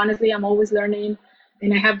 no, like honestly, I'm always learning,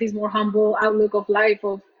 and I have this more humble outlook of life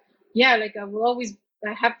of, yeah, like I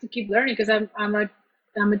have to keep learning because I'm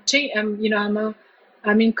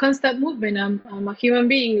in constant movement. I'm a human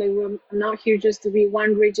being. Like I'm not here just to be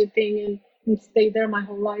one rigid thing and stay there my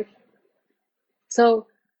whole life. So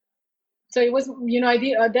it was, I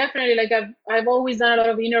did definitely, like I've always done a lot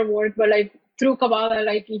of inner work, but like through Kabbalah,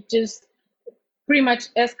 like it just pretty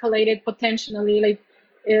much escalated potentially, like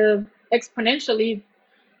exponentially,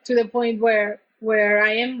 to the point where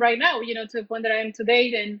I am right now, to the point that I am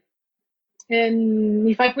today. And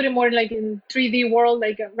if I put it more like in 3D world,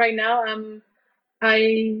 like right now,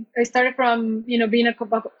 I started from, being a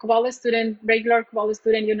Kabbalah student, regular Kabbalah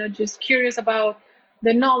student, just curious about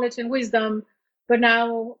the knowledge and wisdom. But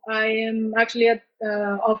now I am actually an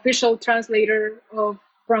official translator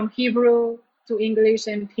from Hebrew to English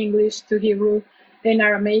and English to Hebrew and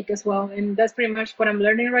Aramaic as well. And that's pretty much what I'm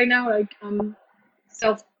learning right now. Like I'm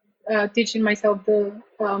teaching myself the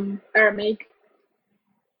Aramaic.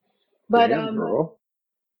 But Damn, girl.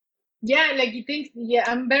 yeah, like you think, yeah,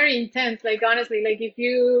 I'm very intense. Like honestly, like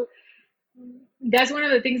that's one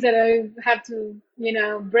of the things that I have to,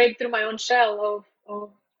 break through my own shell of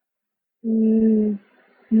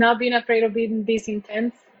not being afraid of being this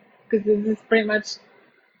intense, because this is pretty much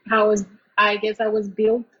how I guess I was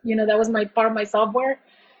built. That was my part of my software,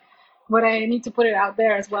 but I need to put it out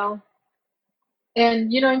there as well.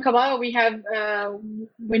 And in Kabbalah we have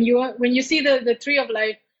when you see the tree of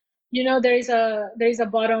life, there is a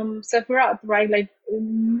bottom sephirot, right? Like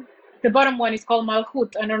the bottom one is called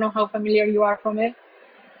Malchut. I don't know how familiar you are from it.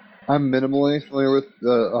 I'm minimally familiar with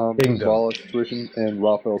the Kabbalah situation, and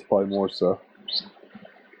Raphael's probably more so.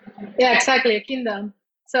 Yeah, exactly, a kingdom.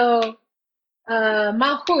 So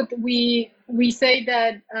Malchut, we say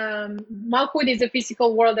that Malchut is the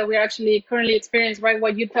physical world that we're actually currently experiencing, right?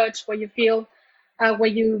 What you touch, what you feel,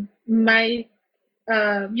 what you might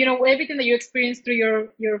everything that you experience through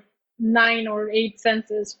your 9 or 8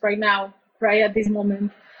 senses right now, right at this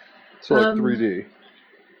moment. So like Um, 3D.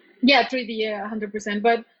 yeah, 3D, yeah, 100%.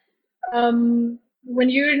 But when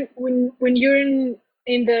you're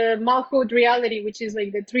in the Malchut reality, which is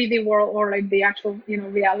like the 3D world, or like the actual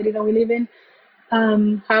reality that we live in,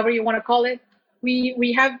 however you want to call it, we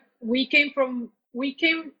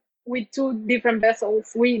came with two different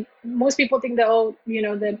vessels. Most people think that,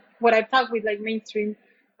 that what I've talked with like mainstream,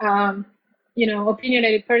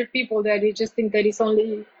 opinionated people, that they just think that it's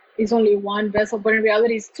only one vessel, but in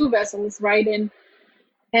reality it's two vessels, right?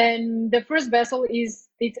 And the first vessel it's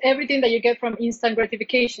everything that you get from instant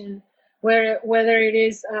gratification, whether it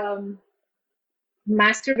is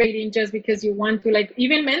masturbating just because you want to, like,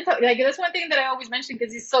 even mental, like, that's one thing that I always mention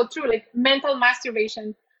because it's so true, like mental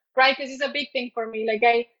masturbation, right? Because it's a big thing for me. Like,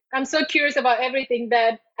 I'm so curious about everything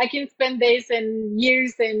that I can spend days and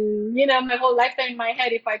years and my whole lifetime in my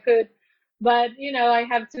head if I could, but I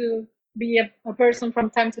have to be a person from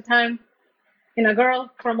time to time, and a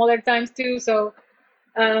girl from other times too.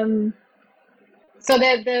 Um so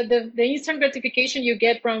the instant gratification you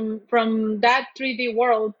get from that 3D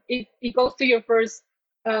world, it goes to your first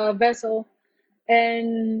vessel.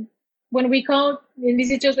 And when we call, and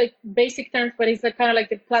this is just like basic terms, but it's like kind of like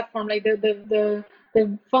the platform, like the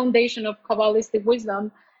foundation of Kabbalistic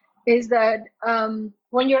wisdom, is that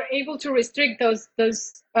when you're able to restrict those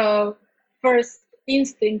first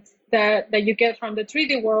instincts that you get from the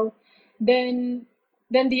 3D world, then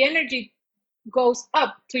the energy goes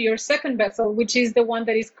up to your second vessel, which is the one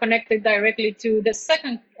that is connected directly to the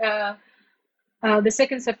second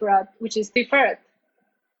separat, which is Tiferet.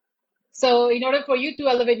 So in order for you to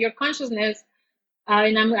elevate your consciousness,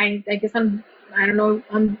 and I guess I don't know,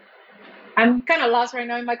 I'm kind of lost right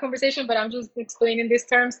now in my conversation, but I'm just explaining these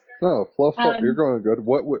terms. No, fluff up. You're Um, going good.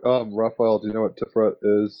 What would, Raphael, do you know what Tiferet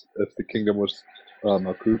is if the kingdom was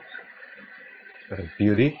Malkut?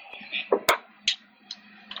 Beauty.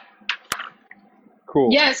 Cool.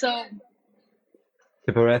 yeah, so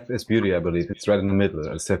Tiferet is beauty, I believe. It's right in the middle.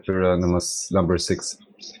 Sephira number 6.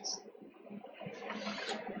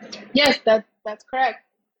 yes, that's correct.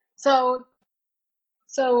 So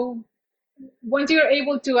once you're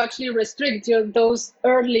able to actually restrict those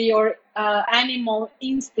early or animal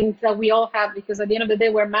instincts that we all have, because at the end of the day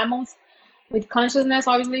we're mammals with consciousness,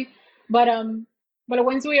 obviously, but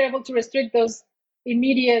once we are able to restrict those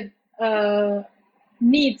immediate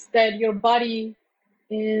needs that your body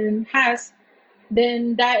has,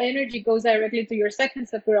 then that energy goes directly to your second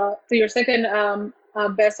sephira, to your second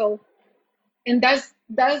vessel, and that's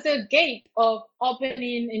the gate of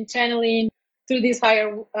opening and channeling through these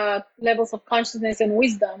higher levels of consciousness and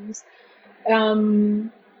wisdoms.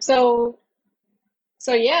 So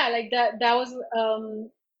yeah, like that was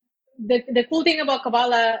the cool thing about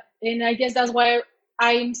Kabbalah, and I guess that's why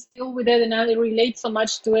I'm still with it and I relate so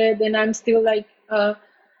much to it, and I'm still like a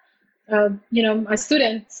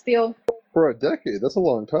student still. For a decade, that's a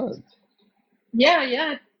long time.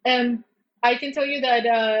 Yeah. And I can tell you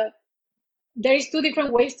that there is two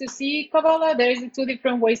different ways to see Kabbalah. There is two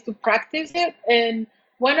different ways to practice it, and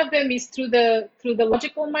one of them is through the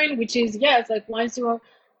logical mind, which is, yes, like once you,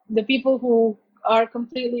 the people who are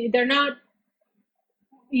completely, they're not.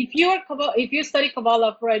 If you study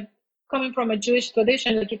Kabbalah coming from a Jewish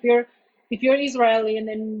tradition, like if you're Israeli and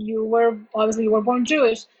then you were born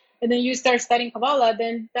Jewish, and then you start studying Kabbalah,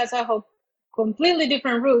 then that's a whole completely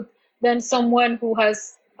different route than someone who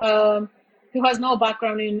has no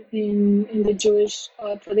background in the Jewish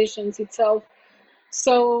traditions itself.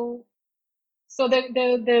 So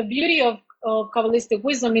the beauty of Kabbalistic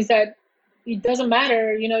wisdom is that it doesn't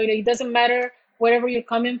matter, it doesn't matter wherever you're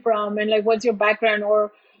coming from and like what's your background,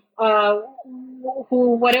 or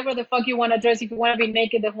whatever the fuck you want to dress, if you want to be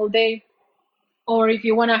naked the whole day, or if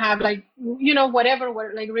you want to have like whatever,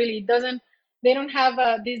 like really it doesn't, they don't have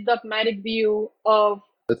this dogmatic view of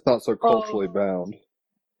It's not so culturally bound.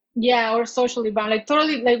 yeah, or socially bound, like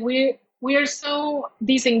totally, like we are so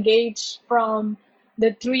disengaged from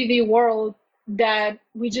the 3D world that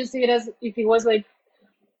we just see it as if it was like,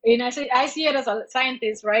 and I see it as a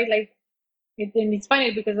scientist, right? Like and it's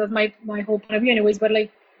funny because that's my whole point of view anyways, but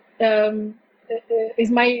like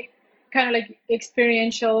is my kind of like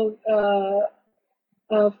experiential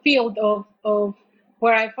field of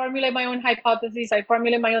where I formulate my own hypotheses, I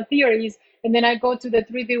formulate my own theories, and then I go to the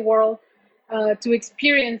 3D world to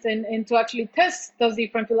experience and to actually test those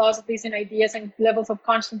different philosophies and ideas and levels of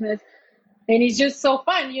consciousness. And it's just so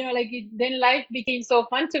fun, like then life became so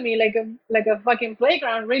fun to me, like a fucking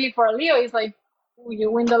playground. Really, for a Leo, it's like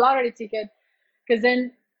you win the lottery ticket, because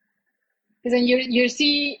then because then you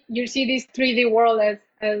see this 3D world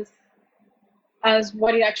as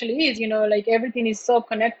what it actually is. Like everything is so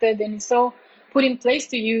connected and it's so put in place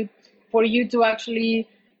to you for you to actually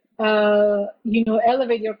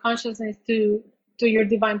elevate your consciousness to your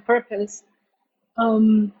divine purpose.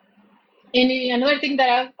 And another thing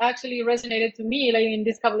that actually resonated to me, like in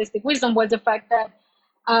this Kabbalistic wisdom, was the fact that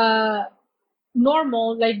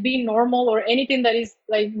normal, like being normal, or anything that is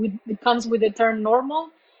like it comes with the term normal,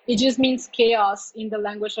 it just means chaos in the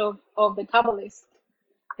language of the Kabbalist.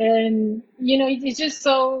 And it's just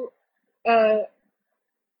so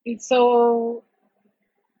it's so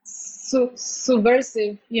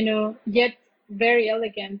subversive, yet very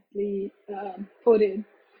elegantly put it,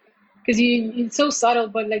 because it's so subtle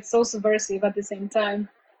but like so subversive at the same time.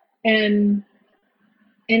 And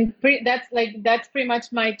that's pretty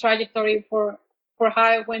much my trajectory for how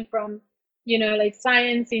I went from like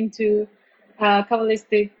science into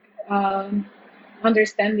Kabbalistic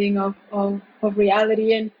understanding of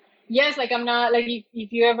reality. And yes, like I'm not like,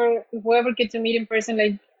 if you ever get to meet in person,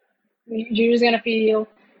 like you're just gonna feel,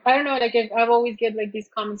 I don't know, like I've always get like these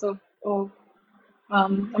comments of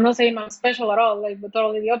I'm not saying I'm special at all, like, but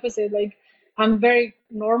totally the opposite. Like I'm very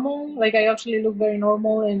normal, like I actually look very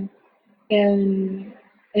normal, and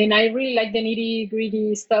I really like the nitty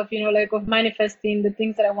gritty stuff, like of manifesting the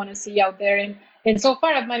things that I want to see out there. And so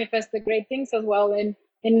far I've manifested great things as well. And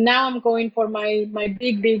now I'm going for my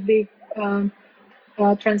big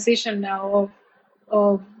transition now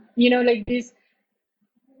of like this.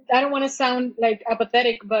 I don't want to sound like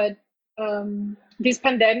apathetic, but this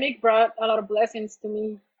pandemic brought a lot of blessings to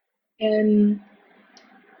me. And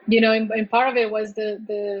and part of it was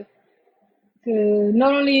the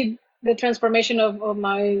not only the transformation of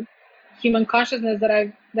my human consciousness that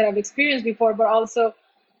I've experienced before, but also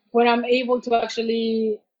when I'm able to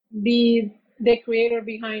actually be the creator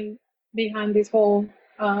behind this whole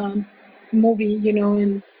movie,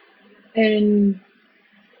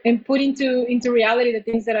 and put into reality the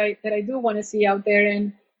things that I do want to see out there.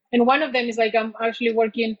 And one of them is like I'm actually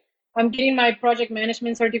I'm getting my project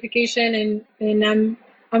management certification, and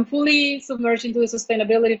I'm fully submerged into the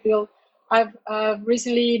sustainability field. I've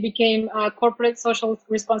recently became a corporate social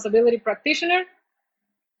responsibility practitioner,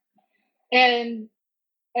 and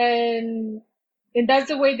that's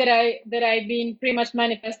the way that I've been pretty much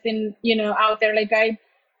manifesting, out there. Like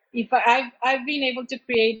I've been able to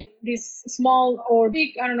create this small or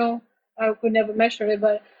big, I don't know, I could never measure it,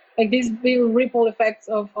 but like these big ripple effects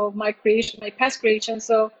of my creation, my past creation.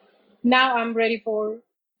 So now I'm ready for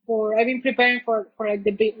I've been preparing for like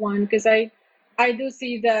the big one, because I do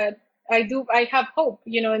see that I have hope,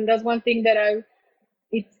 and that's one thing that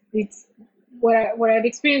it's what I've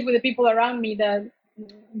experienced with the people around me, that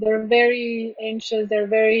they're very anxious, they're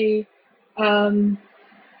very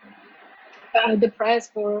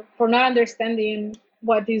depressed for not understanding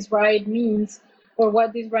what this ride means, or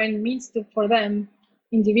what this ride means for them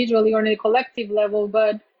individually or on a collective level.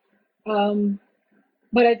 But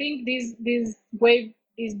I think this wave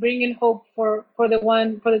is bringing hope for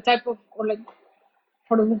the type of, or like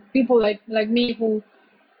for the people like me who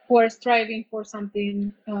are striving for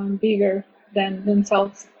something bigger than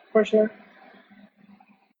themselves, for sure.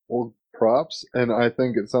 Well, props. And I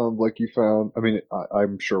think it sounds like you found, I mean,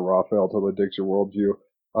 I'm sure Raphael totally digs your worldview.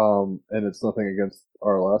 And it's nothing against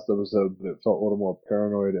our last episode, but it felt a little more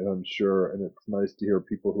paranoid and unsure. And it's nice to hear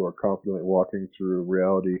people who are confidently walking through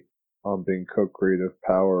reality, being co-creative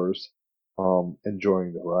powers,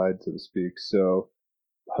 enjoying the ride, so to speak. So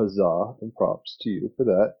huzzah and props to you for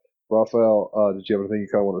that. Raphael, did you have anything you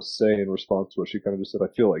kind of want to say in response to what she kind of just said? I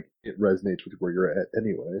feel like it resonates with where you're at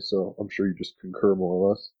anyway, so I'm sure you just concur more or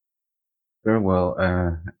less. Very well.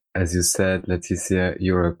 As you said, Leticia,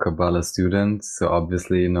 you're a Kabbalah student, so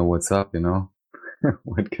obviously you know what's up,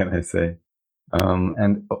 What can I say?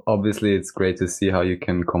 And obviously it's great to see how you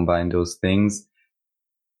can combine those things.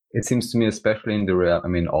 It seems to me, especially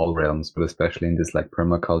in all realms, but especially in this like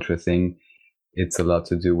permaculture thing, it's a lot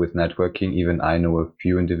to do with networking. Even I know a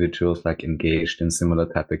few individuals like engaged in similar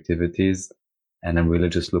type activities, and I'm really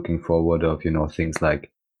just looking forward of, things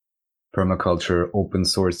like permaculture, open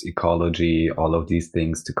source ecology, all of these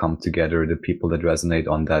things to come together, the people that resonate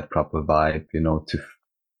on that proper vibe, to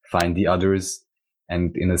find the others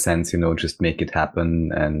and in a sense, just make it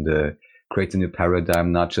happen and create a new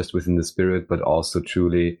paradigm, not just within the spirit, but also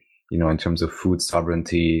truly, in terms of food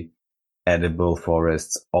sovereignty, edible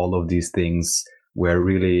forests, all of these things where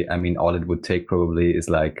really, all it would take probably is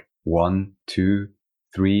like 1, 2,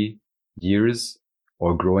 3 years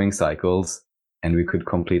or growing cycles, and we could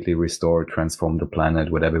completely restore, transform the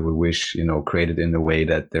planet, whatever we wish, create it in a way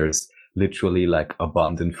that there's literally like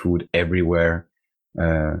abundant food everywhere.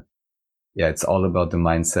 Yeah, it's all about the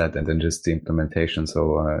mindset and then just the implementation.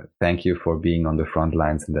 So thank you for being on the front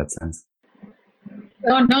lines in that sense.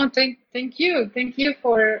 Oh no, thank you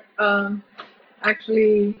for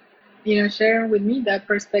actually, sharing with me that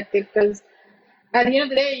perspective. Because at the end of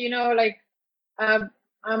the day, like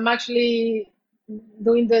I'm actually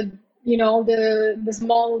doing the, all the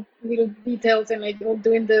small little details, and like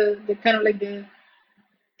doing the kind of like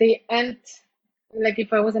the ant, like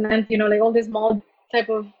if I was an ant, like all this small type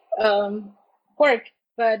of work.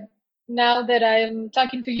 But now that I'm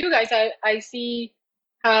talking to you guys, I see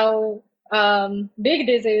how big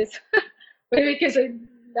this is. Because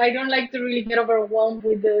I don't like to really get overwhelmed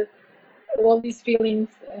with all these feelings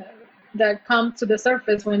that come to the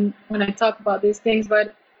surface when I talk about these things.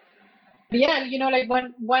 But yeah, like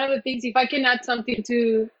one of the things, if I can add something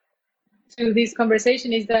to this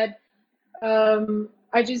conversation, is that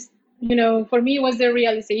I just, for me, it was the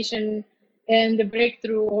realization and the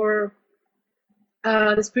breakthrough, or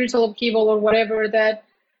the spiritual upheaval, or whatever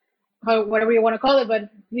whatever you want to call it, but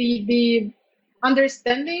the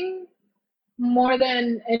understanding more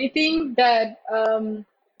than anything that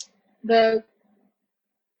the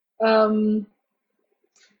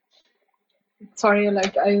sorry,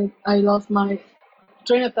 like I lost my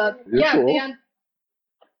train of thought. You're Yeah, cool.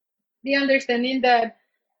 the understanding that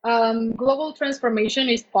global transformation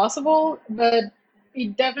is possible, but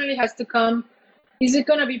it definitely has to come. Is it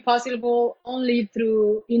going to be possible only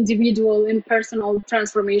through individual and personal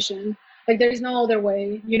transformation? Like there is no other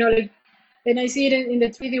way, like, and I see it in the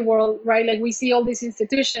 3D world, right? Like we see all these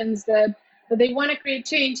institutions that they want to create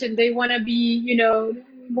change, and they want to be,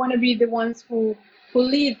 want to be the ones who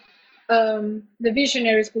lead, the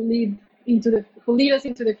visionaries who lead us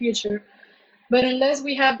into the future. But unless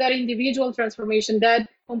we have that individual transformation, that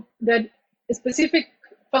specific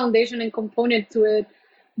foundation and component to it,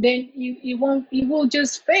 then it will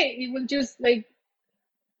just fade. It will just like,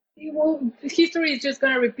 history is just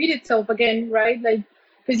going to repeat itself again, right? Like,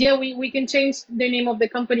 because yeah, we can change the name of the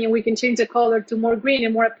company, and we can change the color to more green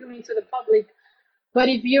and more appealing to the public. But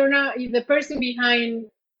if the person behind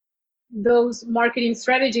those marketing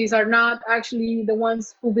strategies are not actually the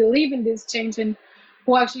ones who believe in this change, and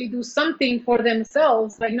who actually do something for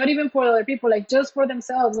themselves, like not even for other people, like just for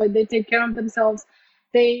themselves, like they take care of themselves,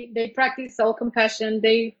 they practice self-compassion,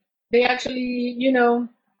 they actually,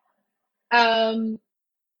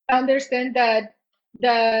 understand that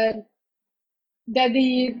the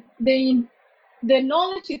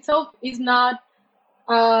knowledge itself is not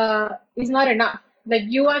enough. Like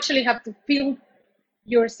you actually have to feel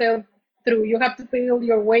yourself through. You have to feel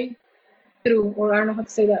your way through, or I don't know how to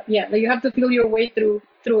say that. Yeah, like you have to feel your way through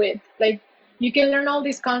it. Like you can learn all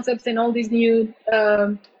these concepts and all these new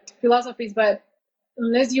philosophies, but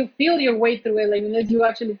unless you feel your way through it, like unless you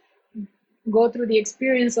actually go through the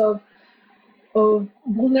experience of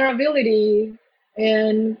vulnerability,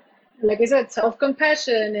 and like I said,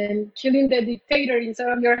 self-compassion, and killing the dictator inside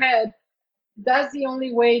of your head, that's the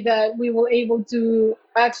only way that we will able to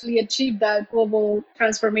actually achieve that global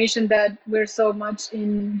transformation that we're so much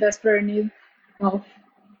in desperate need of.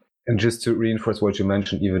 And just to reinforce what you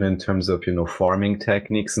mentioned, even in terms of, farming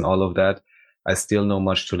techniques and all of that, I still know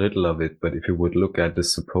much too little of it. But if you would look at the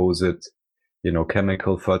supposed,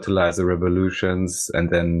 chemical fertilizer revolutions, and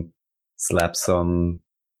then slap some,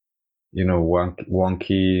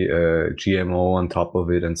 wonky GMO on top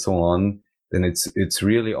of it and so on, then it's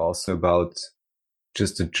really also about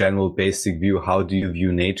just a general basic view. How do you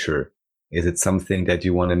view nature? Is it something that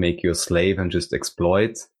you want to make your slave and just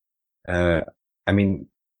exploit? I mean,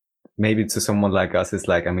 maybe to someone like us, it's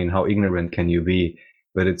like, how ignorant can you be?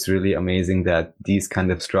 But it's really amazing that these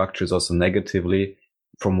kind of structures also negatively,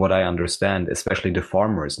 from what I understand, especially the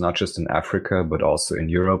farmers, not just in Africa, but also in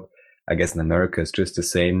Europe, I guess in America it's just the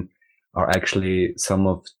same, are actually some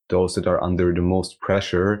of those that are under the most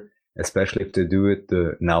pressure, especially if they do it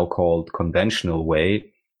the now called conventional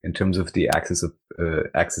way, in terms of the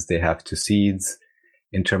access they have to seeds,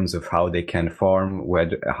 in terms of how they can farm,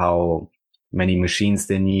 how many machines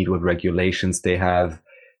they need, what regulations they have.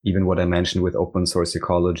 Even what I mentioned with open source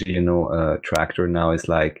ecology, a tractor now is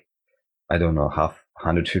like, I don't know,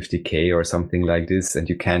 150K or something like this. And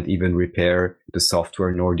you can't even repair the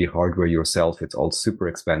software nor the hardware yourself. It's all super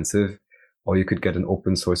expensive. Or you could get an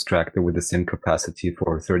open source tractor with the same capacity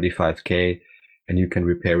for 35K, and you can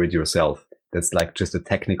repair it yourself. That's like just a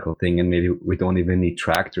technical thing. And maybe we don't even need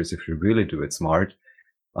tractors if you really do it smart.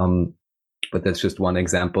 But that's just one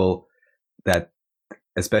example that,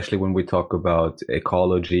 especially when we talk about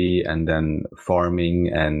ecology and then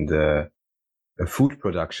farming and food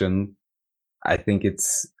production, I think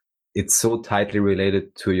it's it's so tightly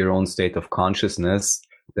related to your own state of consciousness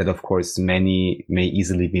that, of course, many may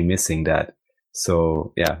easily be missing that.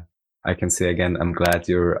 So yeah, I can say again, I'm glad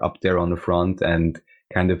you're up there on the front and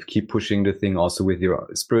kind of keep pushing the thing also with your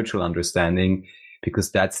spiritual understanding,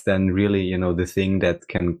 because that's then really, you know, the thing that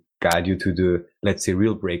can guide you to the, let's say,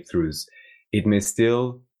 real breakthroughs. It may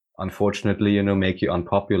still, unfortunately, you know, make you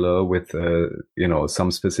unpopular with, you know,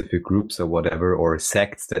 some specific groups or whatever, or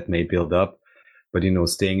sects that may build up. But, you know,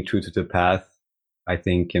 staying true to the path, I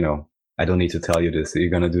think, you know, I don't need to tell you this. You're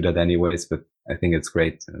going to do that anyways, but I think it's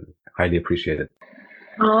great. Highly appreciate it.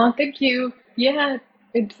 Oh, thank you. Yeah,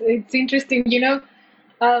 it's interesting. You know,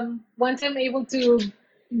 once I'm able to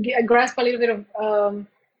grasp a little bit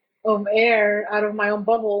of air out of my own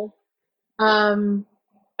bubble,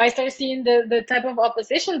 I start seeing the type of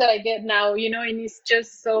opposition that I get now. You know, and it's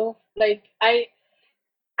just so like I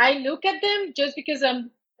look at them just because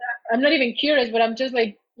I'm not even curious, but I'm just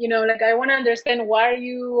like, you know, like I want to understand, why are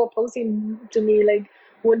you opposing to me? Like,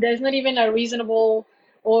 well, there's not even a reasonable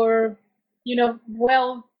or, you know,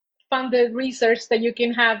 well funded research that you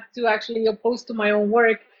can have to actually oppose to my own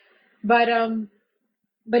work. But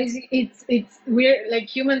it's weird. Like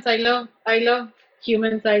humans, I love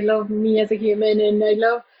humans. I love me as a human, and I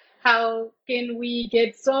love how can we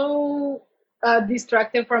get so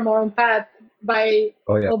distracted from our own path by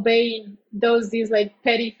obeying these like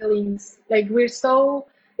petty feelings. Like we're slaves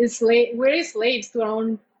to our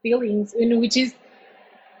own feelings, and which is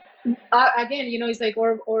again, you know, it's like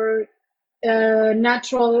or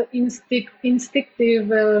natural instinctive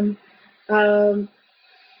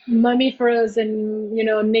mammiferous and, you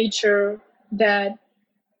know, nature that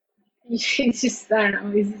it's just, I don't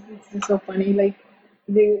know, it's just so funny. Like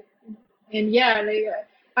like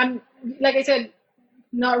I'm, like I said,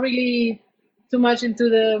 not really too much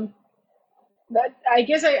into but I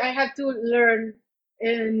guess I have to learn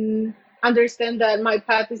and understand that my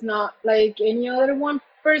path is not like any other one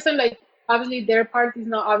person. Like obviously their path is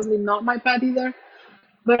obviously not my path either.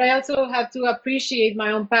 But I also have to appreciate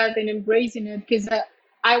my own path and embracing it, because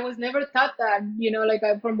I was never taught that, you know, like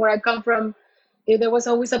from where I come from, there was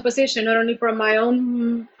always opposition, not only from my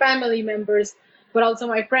own family members, but also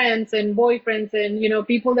my friends and boyfriends and, you know,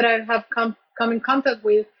 people that I have come in contact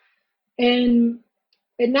with. And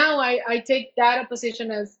now I take that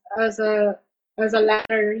opposition as a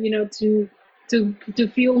ladder, you know, to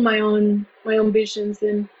fuel my own visions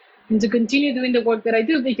and to continue doing the work that I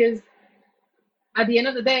do, because at the end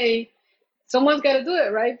of the day, someone's got to do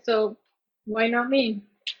it, right? So why not me?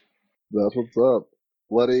 That's what's up.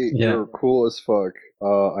 Letty, you're cool as fuck.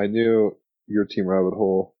 I knew your Team Rabbit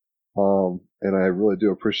Hole, and I really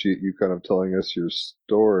do appreciate you kind of telling us your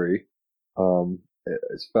story.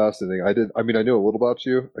 It's fascinating. I knew a little about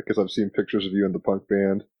you because I've seen pictures of you in the punk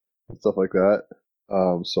band and stuff like that.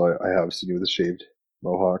 So I have seen you with a shaved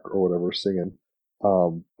mohawk or whatever singing.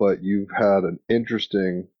 But you've had an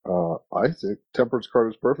interesting, I think Temperance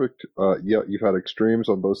card is perfect. Yeah, you've had extremes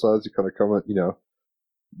on both sides. You kind of come at, you know,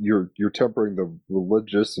 you're tempering the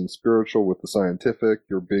religious and spiritual with the scientific.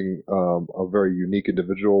 You're being, a very unique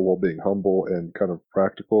individual while being humble and kind of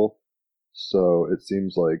practical. So it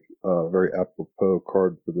seems like a very apropos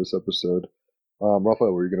card for this episode.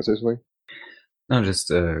 Raphael, were you going to say something? No,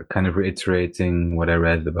 just kind of reiterating what I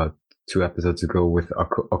read about 2 episodes ago with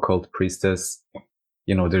Occult Priestess.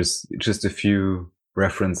 You know, there's just a few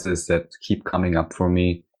references that keep coming up for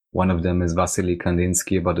me. One of them is Vasily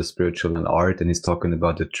Kandinsky about the spiritual and art, and he's talking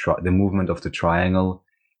about the movement of the triangle.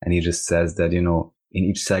 And he just says that, you know, in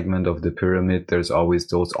each segment of the pyramid, there's always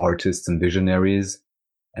those artists and visionaries,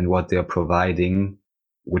 and what they're providing,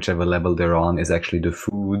 whichever level they're on, is actually the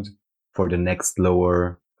food for the next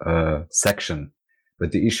lower section.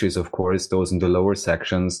 But the issue is, of course, those in the lower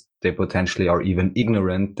sections, they potentially are even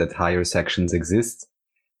ignorant that higher sections exist.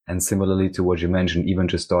 And similarly to what you mentioned, even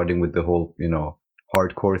just starting with the whole, you know,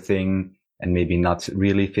 hardcore thing and maybe not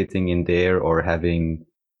really fitting in there or having,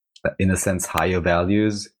 in a sense, higher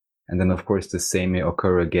values. And then, of course, the same may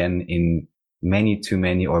occur again in too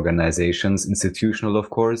many organizations, institutional, of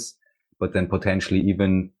course, but then potentially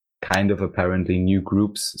even kind of apparently new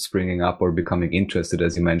groups springing up or becoming interested,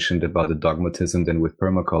 as you mentioned, about the dogmatism then with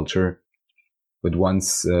permaculture. But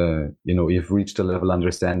once, you know, you've reached a level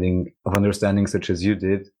of understanding such as you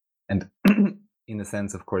did, and in a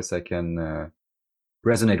sense, of course, I can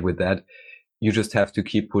resonate with that. You just have to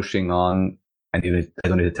keep pushing on. And I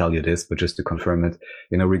don't need to tell you this, but just to confirm it,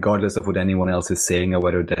 you know, regardless of what anyone else is saying or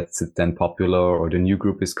whether that's then popular or the new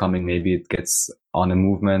group is coming, maybe it gets on a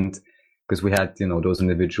movement. Because we had, you know, those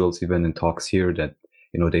individuals even in talks here that,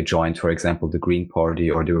 you know, they joined, for example, the Green Party,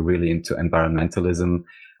 or they were really into environmentalism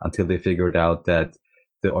until they figured out that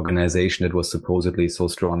the organization that was supposedly so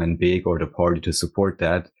strong and big, or the party to support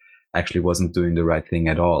that, actually wasn't doing the right thing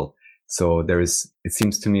at all. So it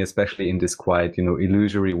seems to me, especially in this quite,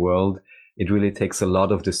 illusory world, it really takes a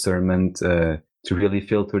lot of discernment to really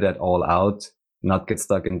filter that all out, not get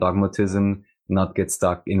stuck in dogmatism, not get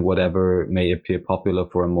stuck in whatever may appear popular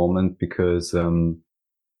for a moment, because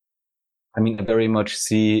I very much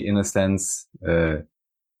see, in a sense,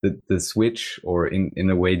 the switch, or in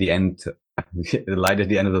a way the end, the light at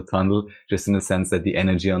the end of the tunnel, just in the sense that the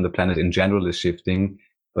energy on the planet in general is shifting.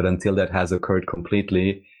 But until that has occurred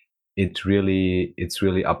completely, it's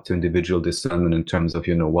really up to individual discernment in terms of,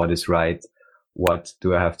 what is right, what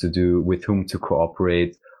do I have to do, with whom to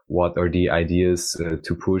cooperate, what are the ideas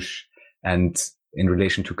to push. And in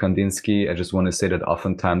relation to Kandinsky, I just want to say that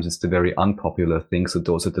oftentimes it's the very unpopular things, so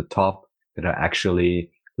those at the top, that are actually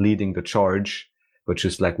leading the charge. But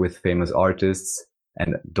just like with famous artists,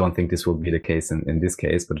 and don't think this will be the case in this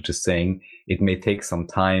case, but just saying it may take some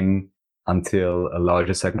time until a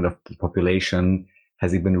larger segment of the population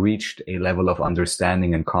has even reached a level of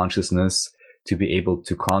understanding and consciousness to be able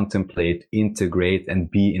to contemplate, integrate,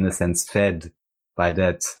 and be, in a sense, fed by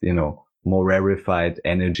that, more rarefied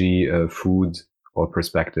energy, food, or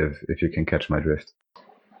perspective, if you can catch my drift.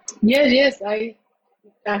 Yes, I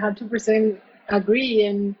 100% agree.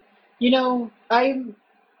 And, I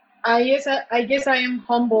guess I am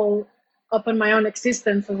humble upon my own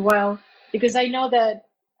existence as well, because I know that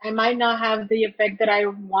I might not have the effect that I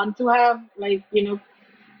want to have. Like,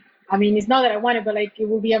 it's not that I want it, but like, it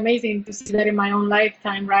would be amazing to see that in my own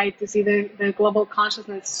lifetime, right? To see the global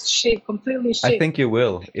consciousness completely shift. I think you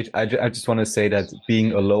will. I just want to say that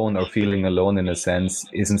being alone, or feeling alone in a sense,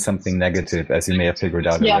 isn't something negative, as you may have figured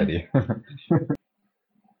out already.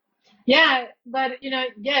 Yeah, but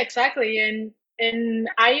exactly. And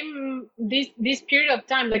I'm this period of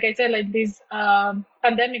time, like I said, like this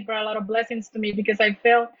pandemic brought a lot of blessings to me, because I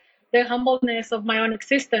felt the humbleness of my own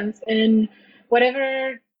existence, and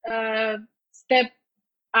whatever step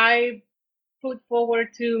I put forward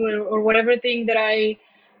to, or whatever thing that I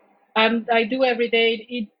do every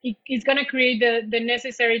day, it's gonna create the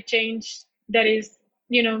necessary change that is,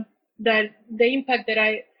 that the impact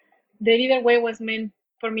that either way was meant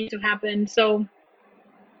for me to happen. So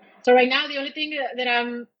right now, the only thing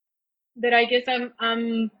that I guess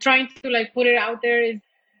I'm trying to like put it out there is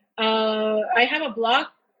I have a blog,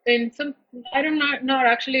 and I'm not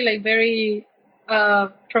actually like very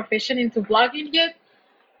proficient into blogging yet,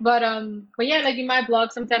 but yeah, like in my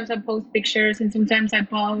blog, sometimes I post pictures, and sometimes I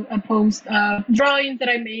post drawings that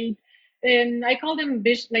I made, and I call them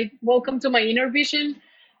like welcome to my inner vision,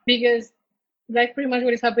 because that's pretty much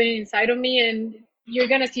what is happening inside of me. And you're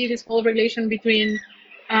gonna see this whole relation between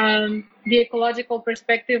the ecological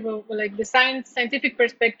perspective of like the scientific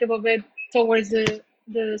perspective of it towards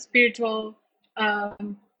the spiritual,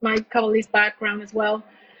 my Kabbalist background as well.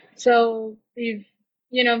 So if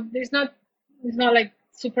it's not like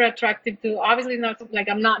super attractive to, obviously it's not like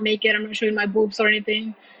I'm not naked, I'm not showing my boobs or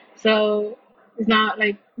anything, so it's not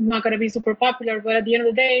gonna be super popular. But at the end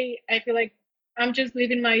of the day, I feel like I'm just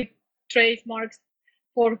leaving my trace marks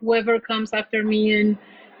for whoever comes after me,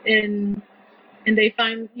 and they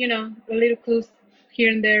find a little clues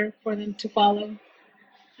here and there for them to follow.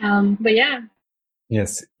 But yeah.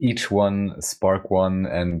 Yes, each one spark one,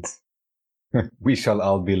 and we shall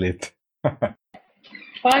all be lit.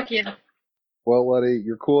 Fuck yeah. Well, Letty,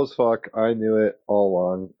 you're cool as fuck. I knew it all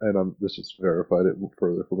along, and this just verified it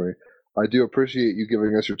further for me. I do appreciate you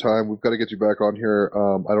giving us your time. We've got to get you back on here.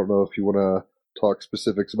 I don't know if you want to talk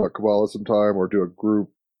specifics about Kabbalah sometime, or do a group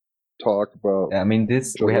talk about. Yeah,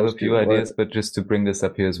 we have a few ideas, but just to bring this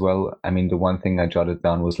up here as well, the one thing I jotted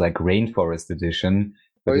down was like Rainforest Edition.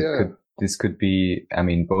 But this could be,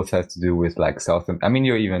 both has to do with like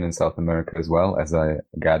you're even in South America as well, as I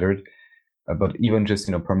gathered. But even just,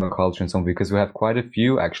 permaculture and so on, because we have quite a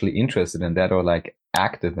few actually interested in that, or like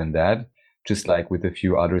active in that, just like with a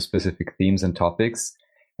few other specific themes and topics.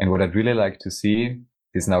 And what I'd really like to see,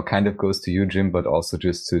 this now kind of goes to you, Jim, but also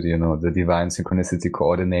just to, the divine synchronicity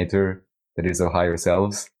coordinator that is our higher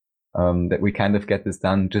selves, that we kind of get this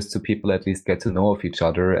done just so people at least get to know of each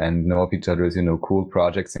other and know of each other's, cool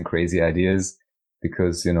projects and crazy ideas,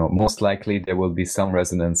 because, most likely there will be some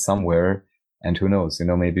resonance somewhere, and who knows,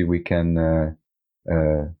 maybe we can,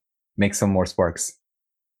 make some more sparks.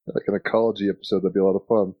 Like an ecology episode, that'd be a lot of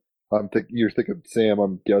fun. You're thinking Sam,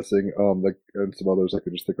 I'm guessing, and some others I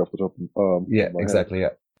could just think off the top. Yeah, exactly.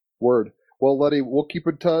 Head. Yeah. Word. Well, Letty, we'll keep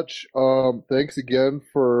in touch. Thanks again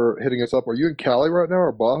for hitting us up. Are you in Cali right now,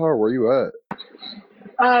 or Baja, or where are you at?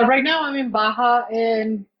 Right now I'm in Baja,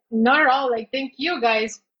 and not at all. Like, thank you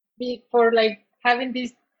guys for like having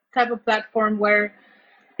this type of platform where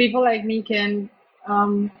people like me can,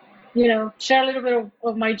 share a little bit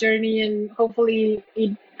of my journey, and hopefully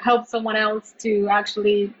it helps someone else to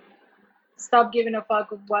actually stop giving a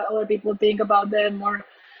fuck of what other people think about them, or,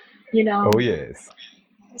 Oh, yes.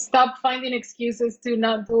 stop finding excuses to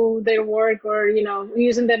not do their work, or,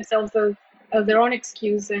 using themselves as their own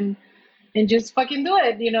excuse, and just fucking do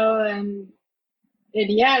it, and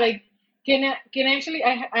yeah, like, I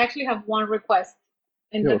actually have one request,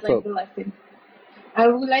 and Yeah, that's what's like up? the last thing. I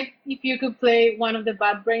would like if you could play one of the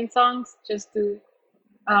Bad Brain songs, just to,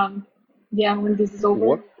 when this is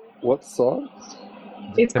over. What song?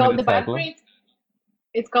 It's Tell me called the the Bad title. Brains.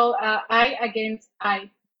 It's called I Against I.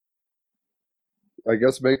 I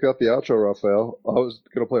guess make that the outro, Raphael. I was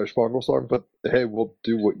gonna play a Spangle song, but hey, we'll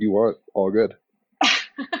do what you want. All good.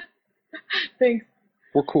 Thanks.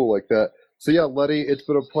 We're cool like that. So yeah, Letty, it's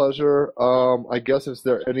been a pleasure. I guess is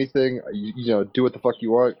there anything do what the fuck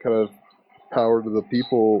you want, kind of power to the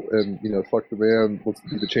people, and fuck the man, let's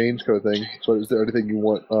be the change kind of thing. So is there anything you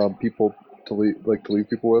want people to leave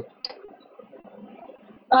people with?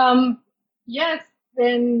 Yes,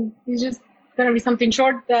 and it's just gonna be something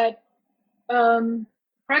short that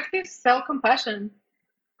practice self-compassion.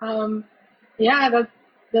 That's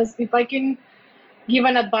if I can give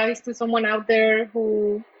an advice to someone out there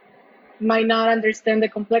who might not understand the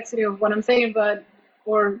complexity of what I'm saying,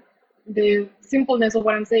 or the simpleness of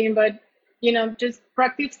what I'm saying, but just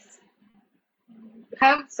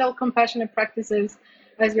have self-compassionate practices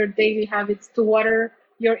as your daily habits to water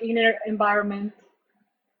your inner environment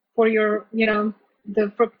for your, the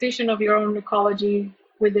protection of your own ecology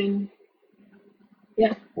within.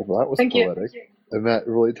 Yeah. Well, that was Thank you. poetic, and that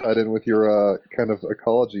really tied in with your kind of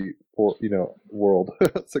ecology for world.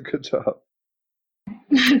 That's a good job.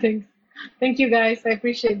 Thanks. Thank you, guys. I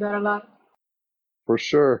appreciate that a lot. For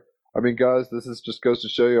sure. I mean, guys, this is just goes to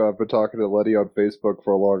show you I've been talking to Letty on Facebook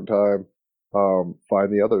for a long time.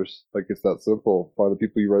 Find the others. Like, it's that simple. Find the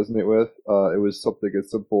people you resonate with. It was something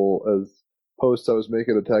as simple as posts I was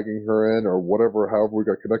making and tagging her in, or whatever, however we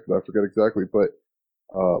got connected. I forget exactly, but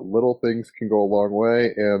little things can go a long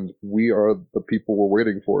way, and we are the people we're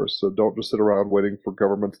waiting for. So don't just sit around waiting for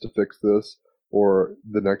governments to fix this or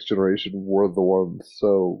the next generation. We're the ones.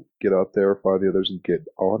 So get out there, find the others, and get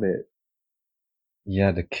on it.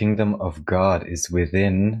 Yeah, the kingdom of God is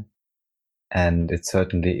within, and it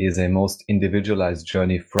certainly is a most individualized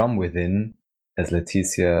journey from within, as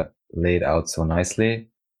Leticia laid out so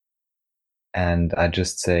nicely. And I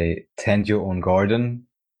just say, tend your own garden,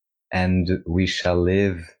 and we shall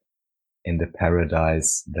live in the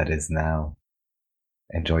paradise that is now.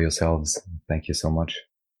 Enjoy yourselves. Thank you so much.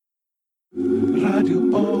 Radio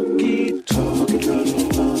Okie Talkie.